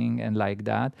chanting and like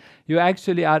that, you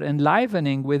actually are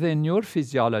enlivening within your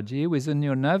physiology, within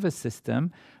your nervous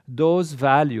system, those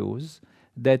values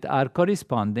that are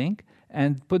corresponding,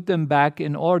 and put them back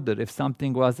in order. If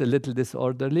something was a little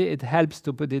disorderly, it helps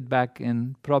to put it back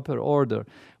in proper order.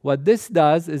 What this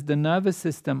does is the nervous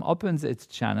system opens its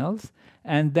channels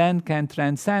and then can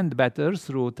transcend better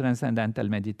through transcendental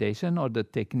meditation or the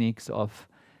techniques of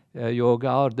yoga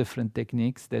or different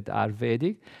techniques that are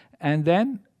Vedic, and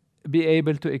then be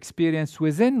able to experience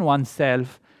within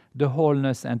oneself the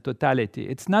wholeness and totality.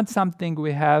 It's not something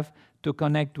we have to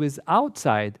connect with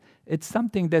outside. It's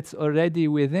something that's already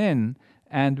within,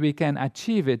 and we can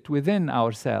achieve it within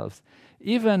ourselves.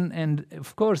 Even, and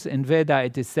of course, in Veda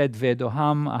it is said,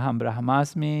 Vedoham, Aham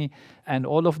Brahmasmi, and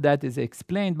all of that is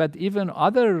explained, but even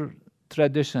other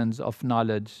traditions of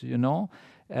knowledge, you know,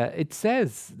 it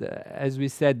says, as we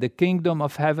said, the kingdom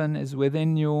of heaven is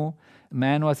within you.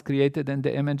 Man was created in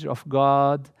the image of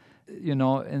God. You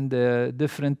know, in the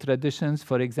different traditions,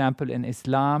 for example, in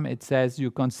Islam, it says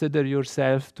you consider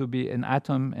yourself to be an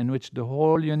atom in which the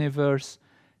whole universe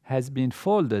has been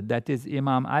folded. That is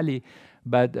Imam Ali.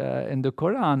 But in the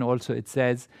Quran also it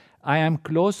says, I am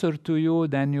closer to you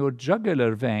than your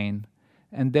jugular vein.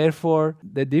 And therefore,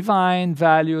 the divine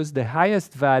values, the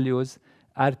highest values,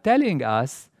 are telling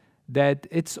us that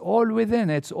it's all within,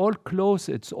 it's all close,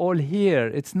 it's all here.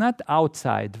 It's not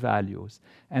outside values.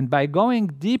 And by going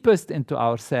deepest into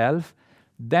ourselves,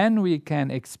 then we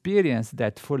can experience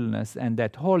that fullness and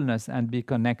that wholeness and be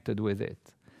connected with it.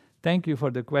 Thank you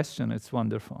for the question. It's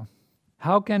wonderful.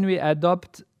 How can we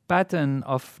adopt pattern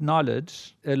of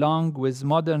knowledge along with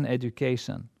modern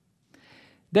education?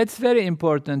 That's very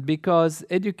important, because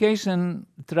education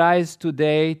tries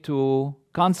today to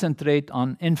concentrate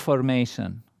on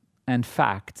information and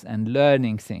facts and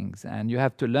learning things, and you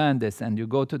have to learn this, and you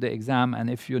go to the exam, and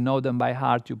if you know them by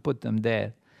heart, you put them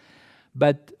there.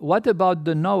 But what about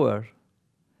the knower?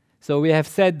 So we have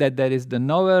said that there is the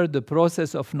knower, the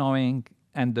process of knowing,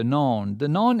 and the known. The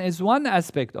known is one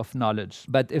aspect of knowledge,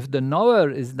 but if the knower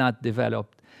is not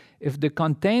developed, if the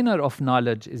container of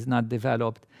knowledge is not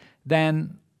developed,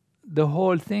 then the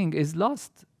whole thing is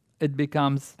lost. It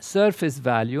becomes surface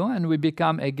value, and we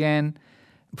become again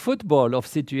football of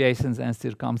situations and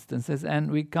circumstances,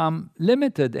 and we become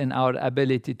limited in our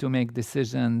ability to make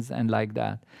decisions and like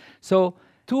that. So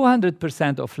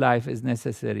 200% of life is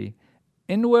necessary.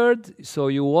 Inward, so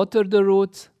you water the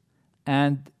roots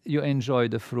and you enjoy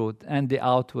the fruit, and the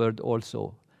outward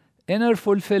also. Inner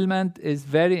fulfillment is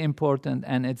very important,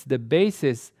 and it's the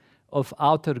basis of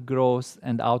outer growth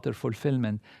and outer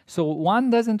fulfillment. So one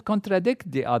doesn't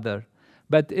contradict the other.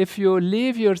 But if you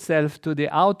leave yourself to the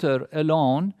outer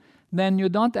alone, then you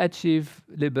don't achieve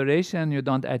liberation, you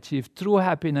don't achieve true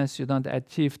happiness, you don't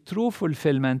achieve true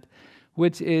fulfillment,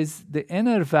 which is the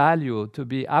inner value, to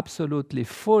be absolutely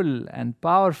full and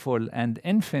powerful and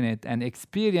infinite and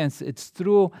experience its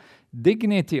true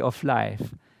dignity of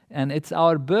life. And it's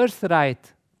our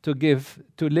birthright to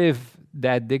live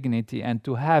that dignity and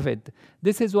to have it.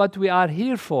 This is what we are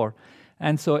here for.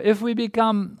 And so if we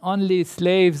become only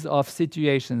slaves of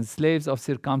situations, slaves of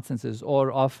circumstances,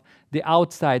 or of the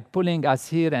outside pulling us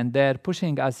here and there,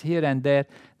 pushing us here and there,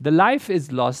 the life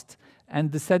is lost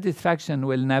and the satisfaction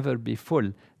will never be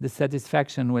full. The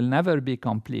satisfaction will never be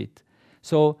complete.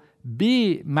 So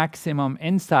be maximum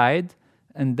inside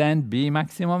and then be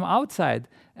maximum outside.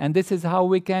 And this is how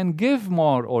we can give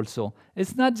more also.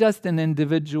 It's not just an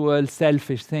individual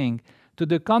selfish thing. To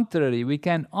the contrary, we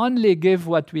can only give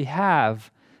what we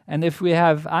have. And if we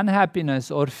have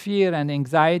unhappiness or fear and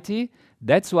anxiety,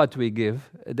 that's what we give.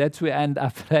 That's we end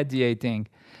up radiating.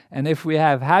 And if we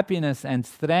have happiness and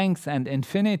strength and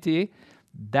infinity,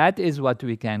 that is what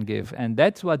we can give. And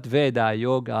that's what Veda,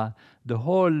 yoga, the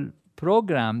whole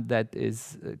program that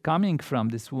is coming from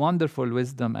this wonderful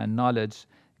wisdom and knowledge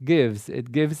gives.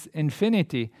 It gives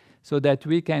infinity, so that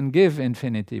we can give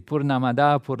infinity.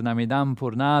 Purnamada, Purnamidam,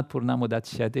 Purnat,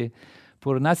 Purnamudachyate,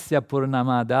 Purnasya,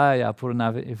 Purnamadaya,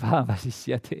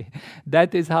 Purnavivavashishyate.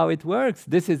 That is how it works.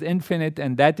 This is infinite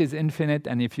and that is infinite,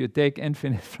 and if you take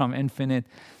infinite from infinite,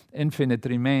 infinite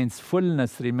remains,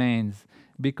 fullness remains,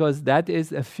 because that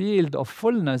is a field of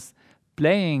fullness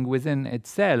playing within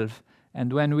itself.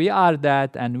 And when we are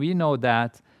that and we know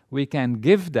that, we can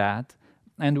give that.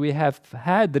 And we have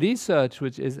had research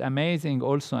which is amazing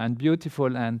also and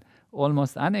beautiful and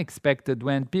almost unexpected.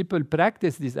 When people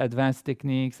practice these advanced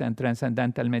techniques and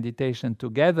transcendental meditation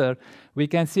together, we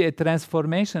can see a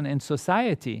transformation in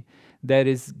society. There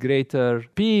is greater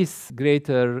peace,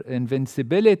 greater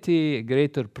invincibility,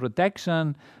 greater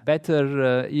protection,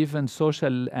 better even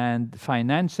social and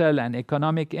financial and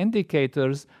economic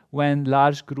indicators when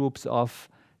large groups of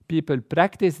people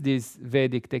practice these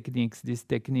Vedic techniques, these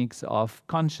techniques of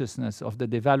consciousness, of the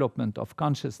development of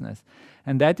consciousness.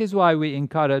 And that is why we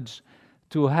encourage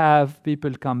to have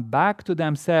people come back to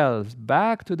themselves,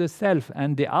 back to the self,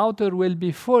 and the outer will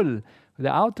be full. The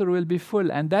outer will be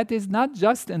full. And that is not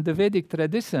just in the Vedic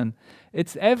tradition.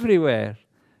 It's everywhere.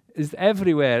 It's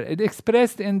everywhere. It's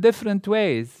expressed in different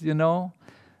ways, in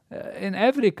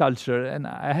every culture. And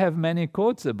I have many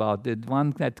quotes about it.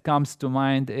 One that comes to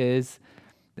mind is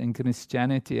in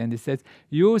Christianity, and it says,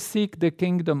 "You seek the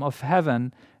kingdom of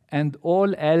heaven, and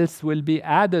all else will be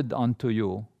added unto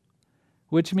you."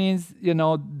 Which means,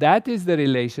 that is the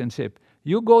relationship.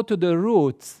 You go to the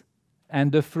roots,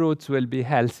 and the fruits will be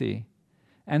healthy.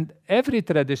 And every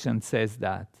tradition says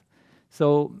that.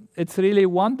 So it's really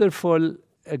wonderful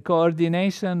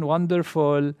coordination,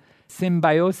 wonderful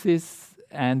symbiosis,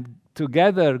 and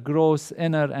together grows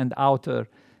inner and outer.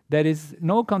 There is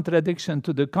no contradiction,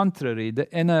 to the contrary. The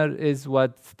inner is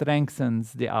what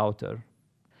strengthens the outer.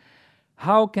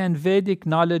 How can Vedic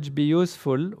knowledge be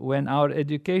useful when our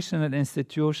educational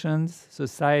institutions,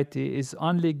 society, is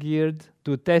only geared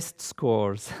to test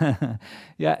scores?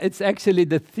 Yeah, it's actually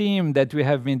the theme that we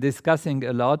have been discussing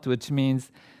a lot, which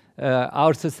means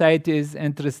our society is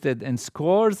interested in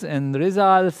scores, in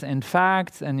results, in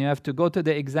facts, and you have to go to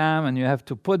the exam and you have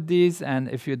to put these, and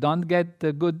if you don't get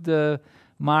the good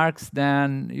marks,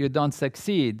 then you don't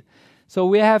succeed. So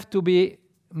we have to be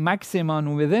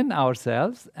maximum within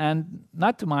ourselves, and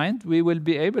not to mind, we will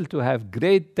be able to have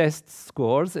great test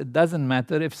scores. It doesn't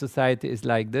matter if society is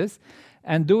like this,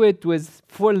 and do it with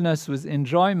fullness, with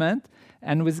enjoyment,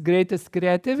 and with greatest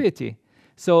creativity.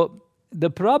 So the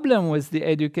problem with the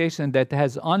education that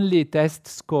has only test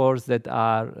scores that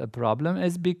are a problem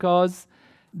is because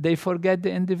they forget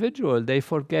the individual, they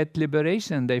forget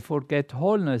liberation, they forget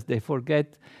wholeness, they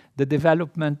forget the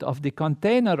development of the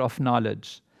container of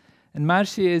knowledge. And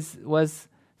Maharishi was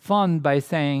fond by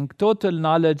saying, total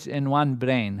knowledge in one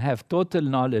brain, have total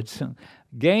knowledge.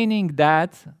 Gaining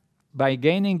that, by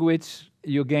gaining which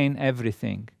you gain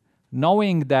everything.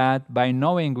 Knowing that, by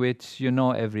knowing which you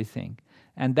know everything.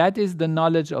 And that is the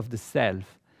knowledge of the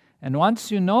self. And once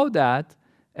you know that,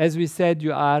 as we said,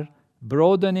 you are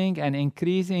broadening and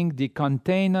increasing the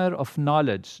container of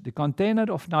knowledge. The container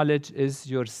of knowledge is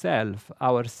yourself,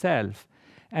 ourself.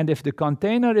 And if the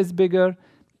container is bigger,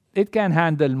 it can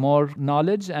handle more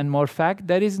knowledge and more fact.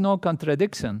 There is no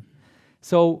contradiction.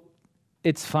 So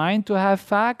it's fine to have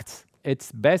facts.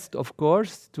 It's best, of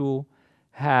course, to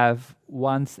have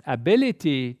one's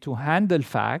ability to handle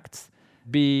facts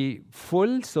be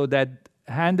full, so that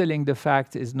handling the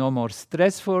facts is no more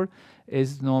stressful,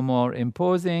 is no more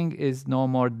imposing, is no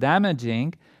more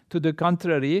damaging. To the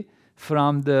contrary,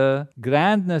 from the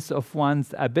grandness of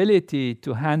one's ability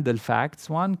to handle facts,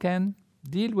 one can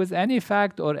deal with any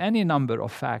fact or any number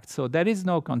of facts. So there is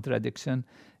no contradiction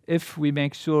if we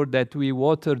make sure that we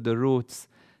water the roots,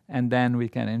 and then we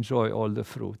can enjoy all the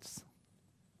fruits.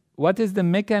 What is the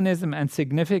mechanism and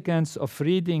significance of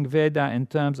reading Veda in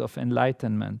terms of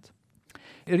enlightenment?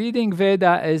 Reading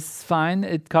Veda is fine.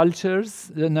 It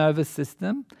cultures the nervous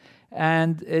system,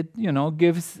 and it,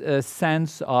 gives a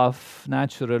sense of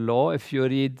natural law. If you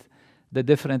read the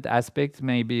different aspects,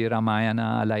 maybe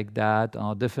Ramayana like that,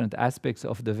 or different aspects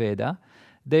of the Veda,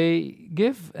 they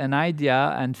give an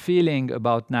idea and feeling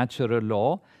about natural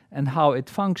law and how it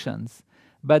functions.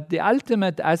 But the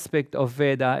ultimate aspect of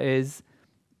Veda is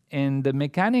in the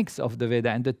mechanics of the Veda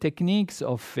and the techniques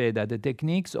of Veda, the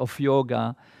techniques of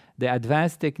yoga, the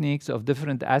advanced techniques of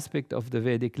different aspects of the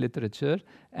Vedic literature,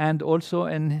 and also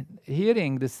in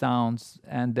hearing the sounds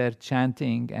and their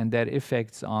chanting and their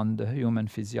effects on the human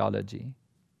physiology.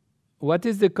 What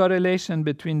is the correlation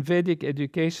between Vedic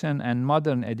education and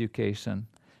modern education?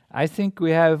 I think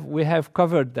we have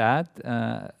covered that,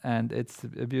 and it's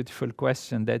a beautiful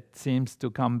question that seems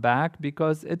to come back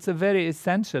because it's a very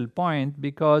essential point,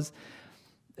 because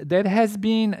there has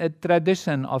been a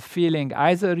tradition of feeling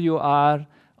either you are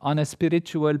on a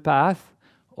spiritual path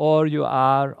or you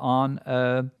are on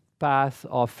a path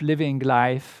of living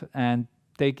life and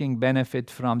taking benefit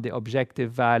from the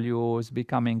objective values,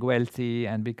 becoming wealthy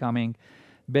and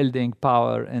building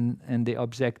power in the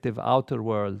objective outer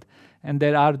world. And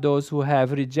there are those who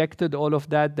have rejected all of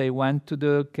that. They went to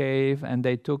the cave and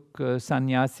they took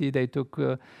sannyasi, they took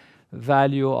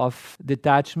value of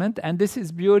detachment. And this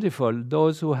is beautiful.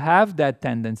 Those who have that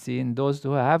tendency and those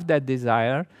who have that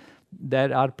desire,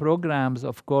 there are programs,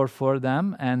 of course, for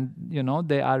them, and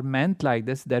they are meant like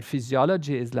this. Their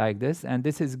physiology is like this, and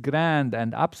this is grand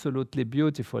and absolutely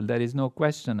beautiful. There is no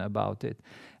question about it.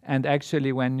 And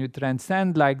actually, when you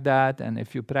transcend like that, and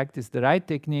if you practice the right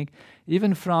technique,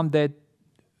 even from that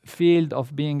field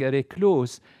of being a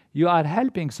recluse, you are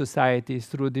helping society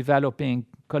through developing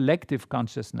collective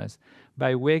consciousness.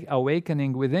 By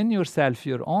awakening within yourself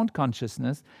your own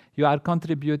consciousness, you are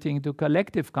contributing to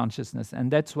collective consciousness. And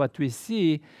that's what we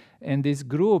see in these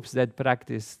groups that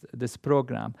practice this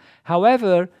program.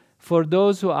 However, for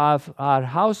those who are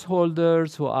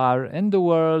householders, who are in the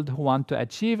world, who want to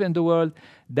achieve in the world,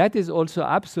 that is also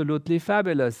absolutely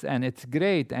fabulous, and it's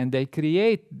great. And they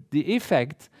create the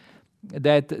effect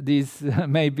that these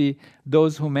maybe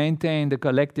those who maintain the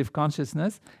collective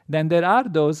consciousness, then there are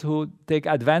those who take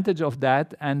advantage of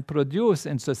that and produce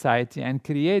in society and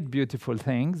create beautiful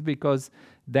things, because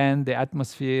then the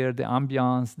atmosphere, the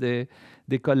ambiance,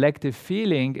 the collective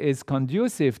feeling is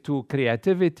conducive to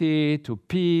creativity, to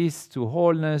peace, to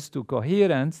wholeness, to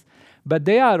coherence. But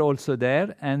they are also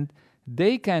there, and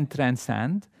they can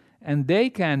transcend, and they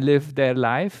can live their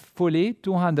life fully,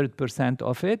 200%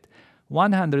 of it,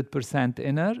 100%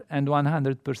 inner and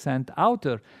 100%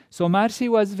 outer. So Maharishi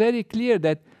was very clear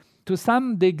that to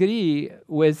some degree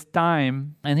with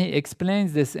time, and he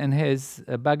explains this in his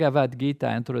Bhagavad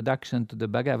Gita, introduction to the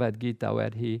Bhagavad Gita,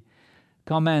 where he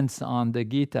comments on the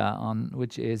Gita,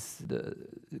 which is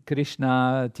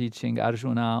Krishna teaching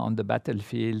Arjuna on the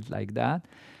battlefield, like that.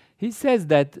 He says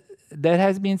that there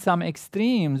has been some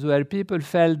extremes where people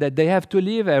felt that they have to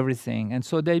leave everything, and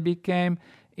so they became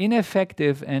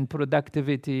ineffective in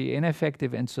productivity,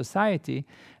 ineffective in society,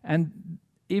 and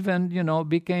even,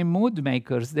 became mood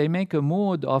makers. They make a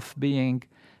mood of being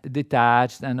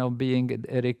detached and of being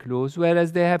a recluse,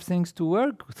 whereas they have things to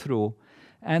work through.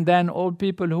 And then all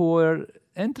people who were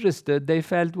interested, they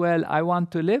felt, well, I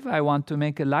want to live, I want to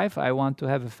make a life, I want to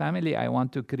have a family, I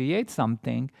want to create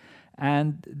something.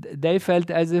 And they felt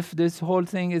as if this whole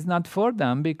thing is not for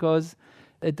them, because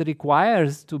it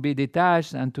requires to be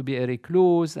detached and to be a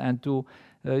recluse and to,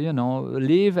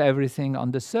 leave everything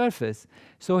on the surface.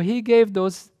 So he gave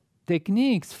those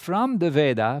techniques from the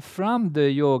Veda, from the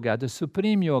yoga, the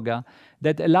supreme yoga,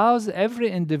 that allows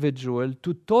every individual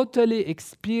to totally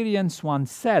experience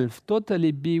oneself,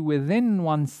 totally be within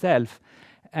oneself,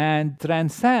 and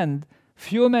transcend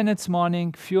few minutes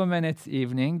morning, few minutes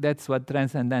evening. That's what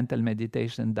transcendental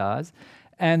meditation does.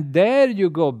 And there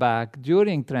you go back,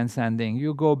 during transcending,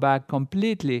 you go back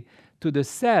completely to the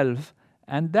self,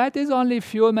 and that is only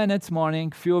few minutes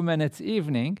morning, few minutes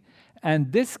evening,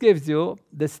 and this gives you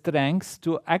the strength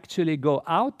to actually go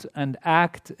out and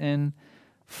act in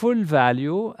full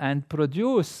value and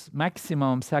produce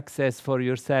maximum success for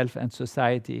yourself and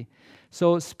society.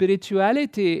 So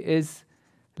spirituality is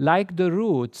like the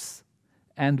roots,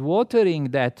 and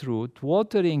watering that root,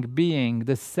 watering being,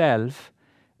 the self,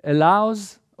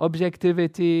 allows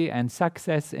objectivity and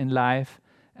success in life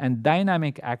and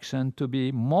dynamic action to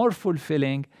be more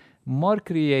fulfilling, more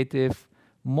creative,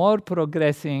 more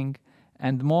progressing,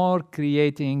 and more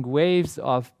creating waves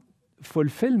of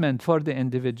fulfillment for the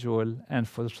individual and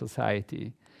for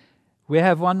society. We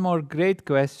have one more great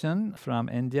question from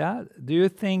India. Do you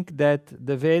think that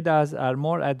the Vedas are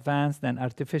more advanced than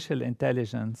artificial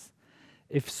intelligence?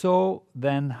 If so,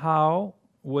 then how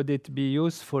would it be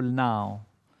useful now?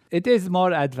 It is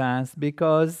more advanced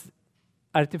because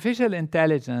artificial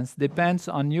intelligence depends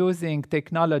on using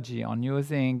technology, on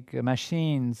using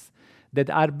machines that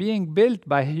are being built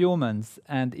by humans.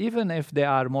 And even if they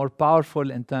are more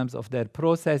powerful in terms of their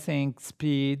processing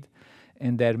speed,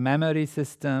 in their memory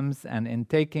systems, and in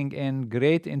taking in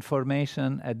great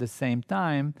information at the same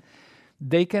time,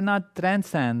 they cannot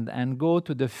transcend and go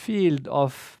to the field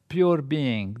of pure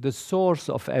being, the source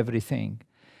of everything.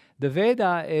 The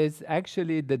Veda is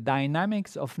actually the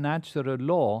dynamics of natural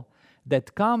law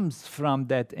that comes from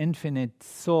that infinite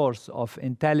source of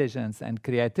intelligence and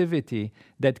creativity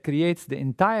that creates the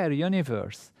entire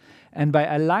universe. And by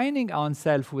aligning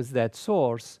ourselves with that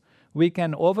source, we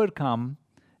can overcome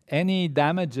any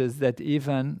damages that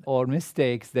even or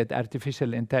mistakes that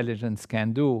artificial intelligence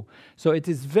can do. So it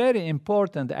is very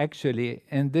important actually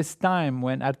in this time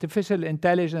when artificial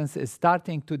intelligence is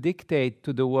starting to dictate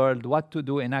to the world what to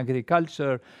do in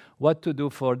agriculture, what to do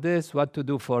for this, what to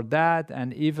do for that,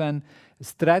 and even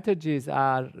strategies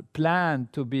are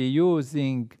planned to be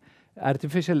using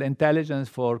artificial intelligence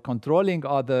for controlling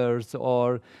others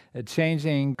or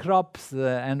changing crops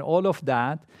and all of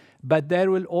that. But there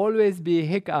will always be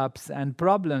hiccups and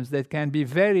problems that can be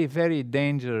very, very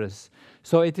dangerous.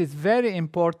 So it is very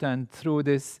important through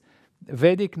this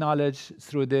Vedic knowledge,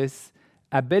 through this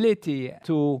ability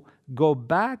to go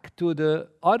back to the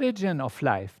origin of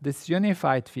life, this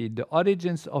unified field, the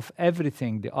origins of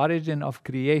everything, the origin of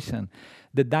creation,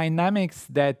 the dynamics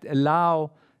that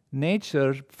allow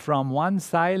nature from one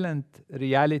silent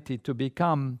reality to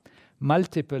become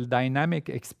multiple dynamic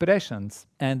expressions,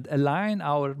 and align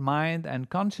our mind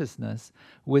and consciousness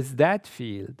with that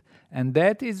field. And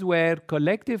that is where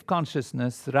collective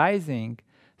consciousness rising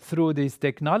through these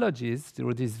technologies,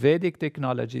 through these Vedic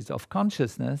technologies of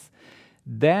consciousness,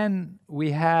 then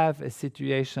we have a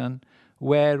situation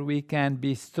where we can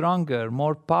be stronger,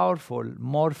 more powerful,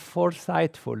 more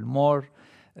foresightful, more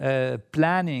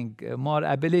planning, more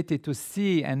ability to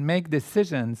see and make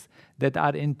decisions that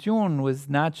are in tune with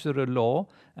natural law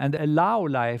and allow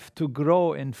life to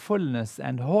grow in fullness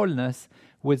and wholeness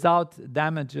without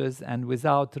damages and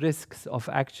without risks of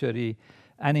actually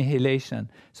annihilation.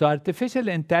 So artificial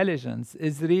intelligence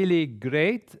is really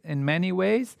great in many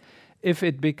ways if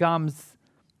it becomes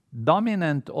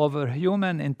dominant over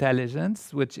human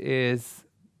intelligence, which is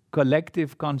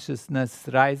collective consciousness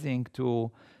rising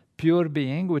to pure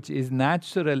being, which is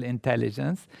natural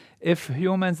intelligence. If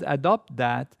humans adopt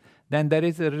that, then there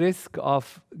is a risk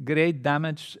of great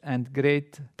damage and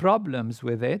great problems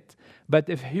with it. But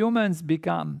if humans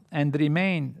become and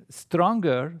remain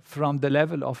stronger from the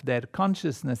level of their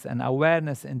consciousness and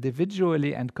awareness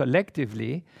individually and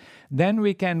collectively, then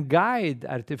we can guide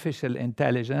artificial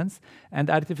intelligence, and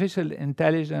artificial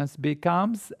intelligence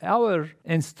becomes our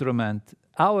instrument,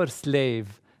 our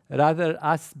slave, rather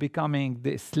us becoming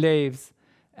the slaves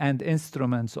and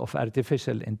instruments of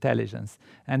artificial intelligence.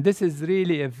 And this is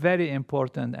really a very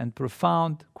important and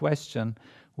profound question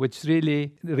which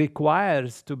really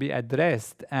requires to be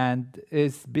addressed and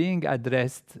is being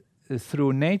addressed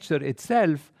through nature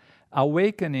itself,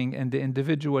 awakening in the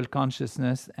individual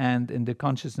consciousness and in the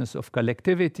consciousness of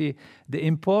collectivity, the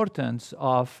importance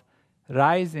of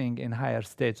rising in higher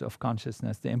states of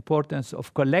consciousness, the importance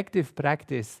of collective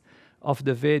practice of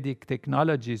the Vedic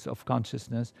technologies of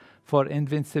consciousness for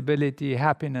invincibility,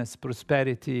 happiness,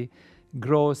 prosperity,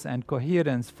 growth, and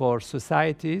coherence for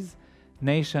societies,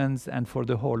 nations, and for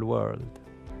the whole world.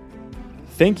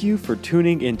 Thank you for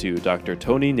tuning into Dr.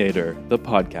 Tony Nader, the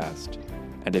podcast.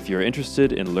 And if you're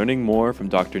interested in learning more from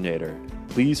Dr. Nader,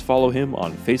 please follow him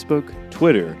on Facebook,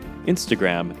 Twitter,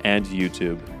 Instagram, and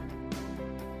YouTube.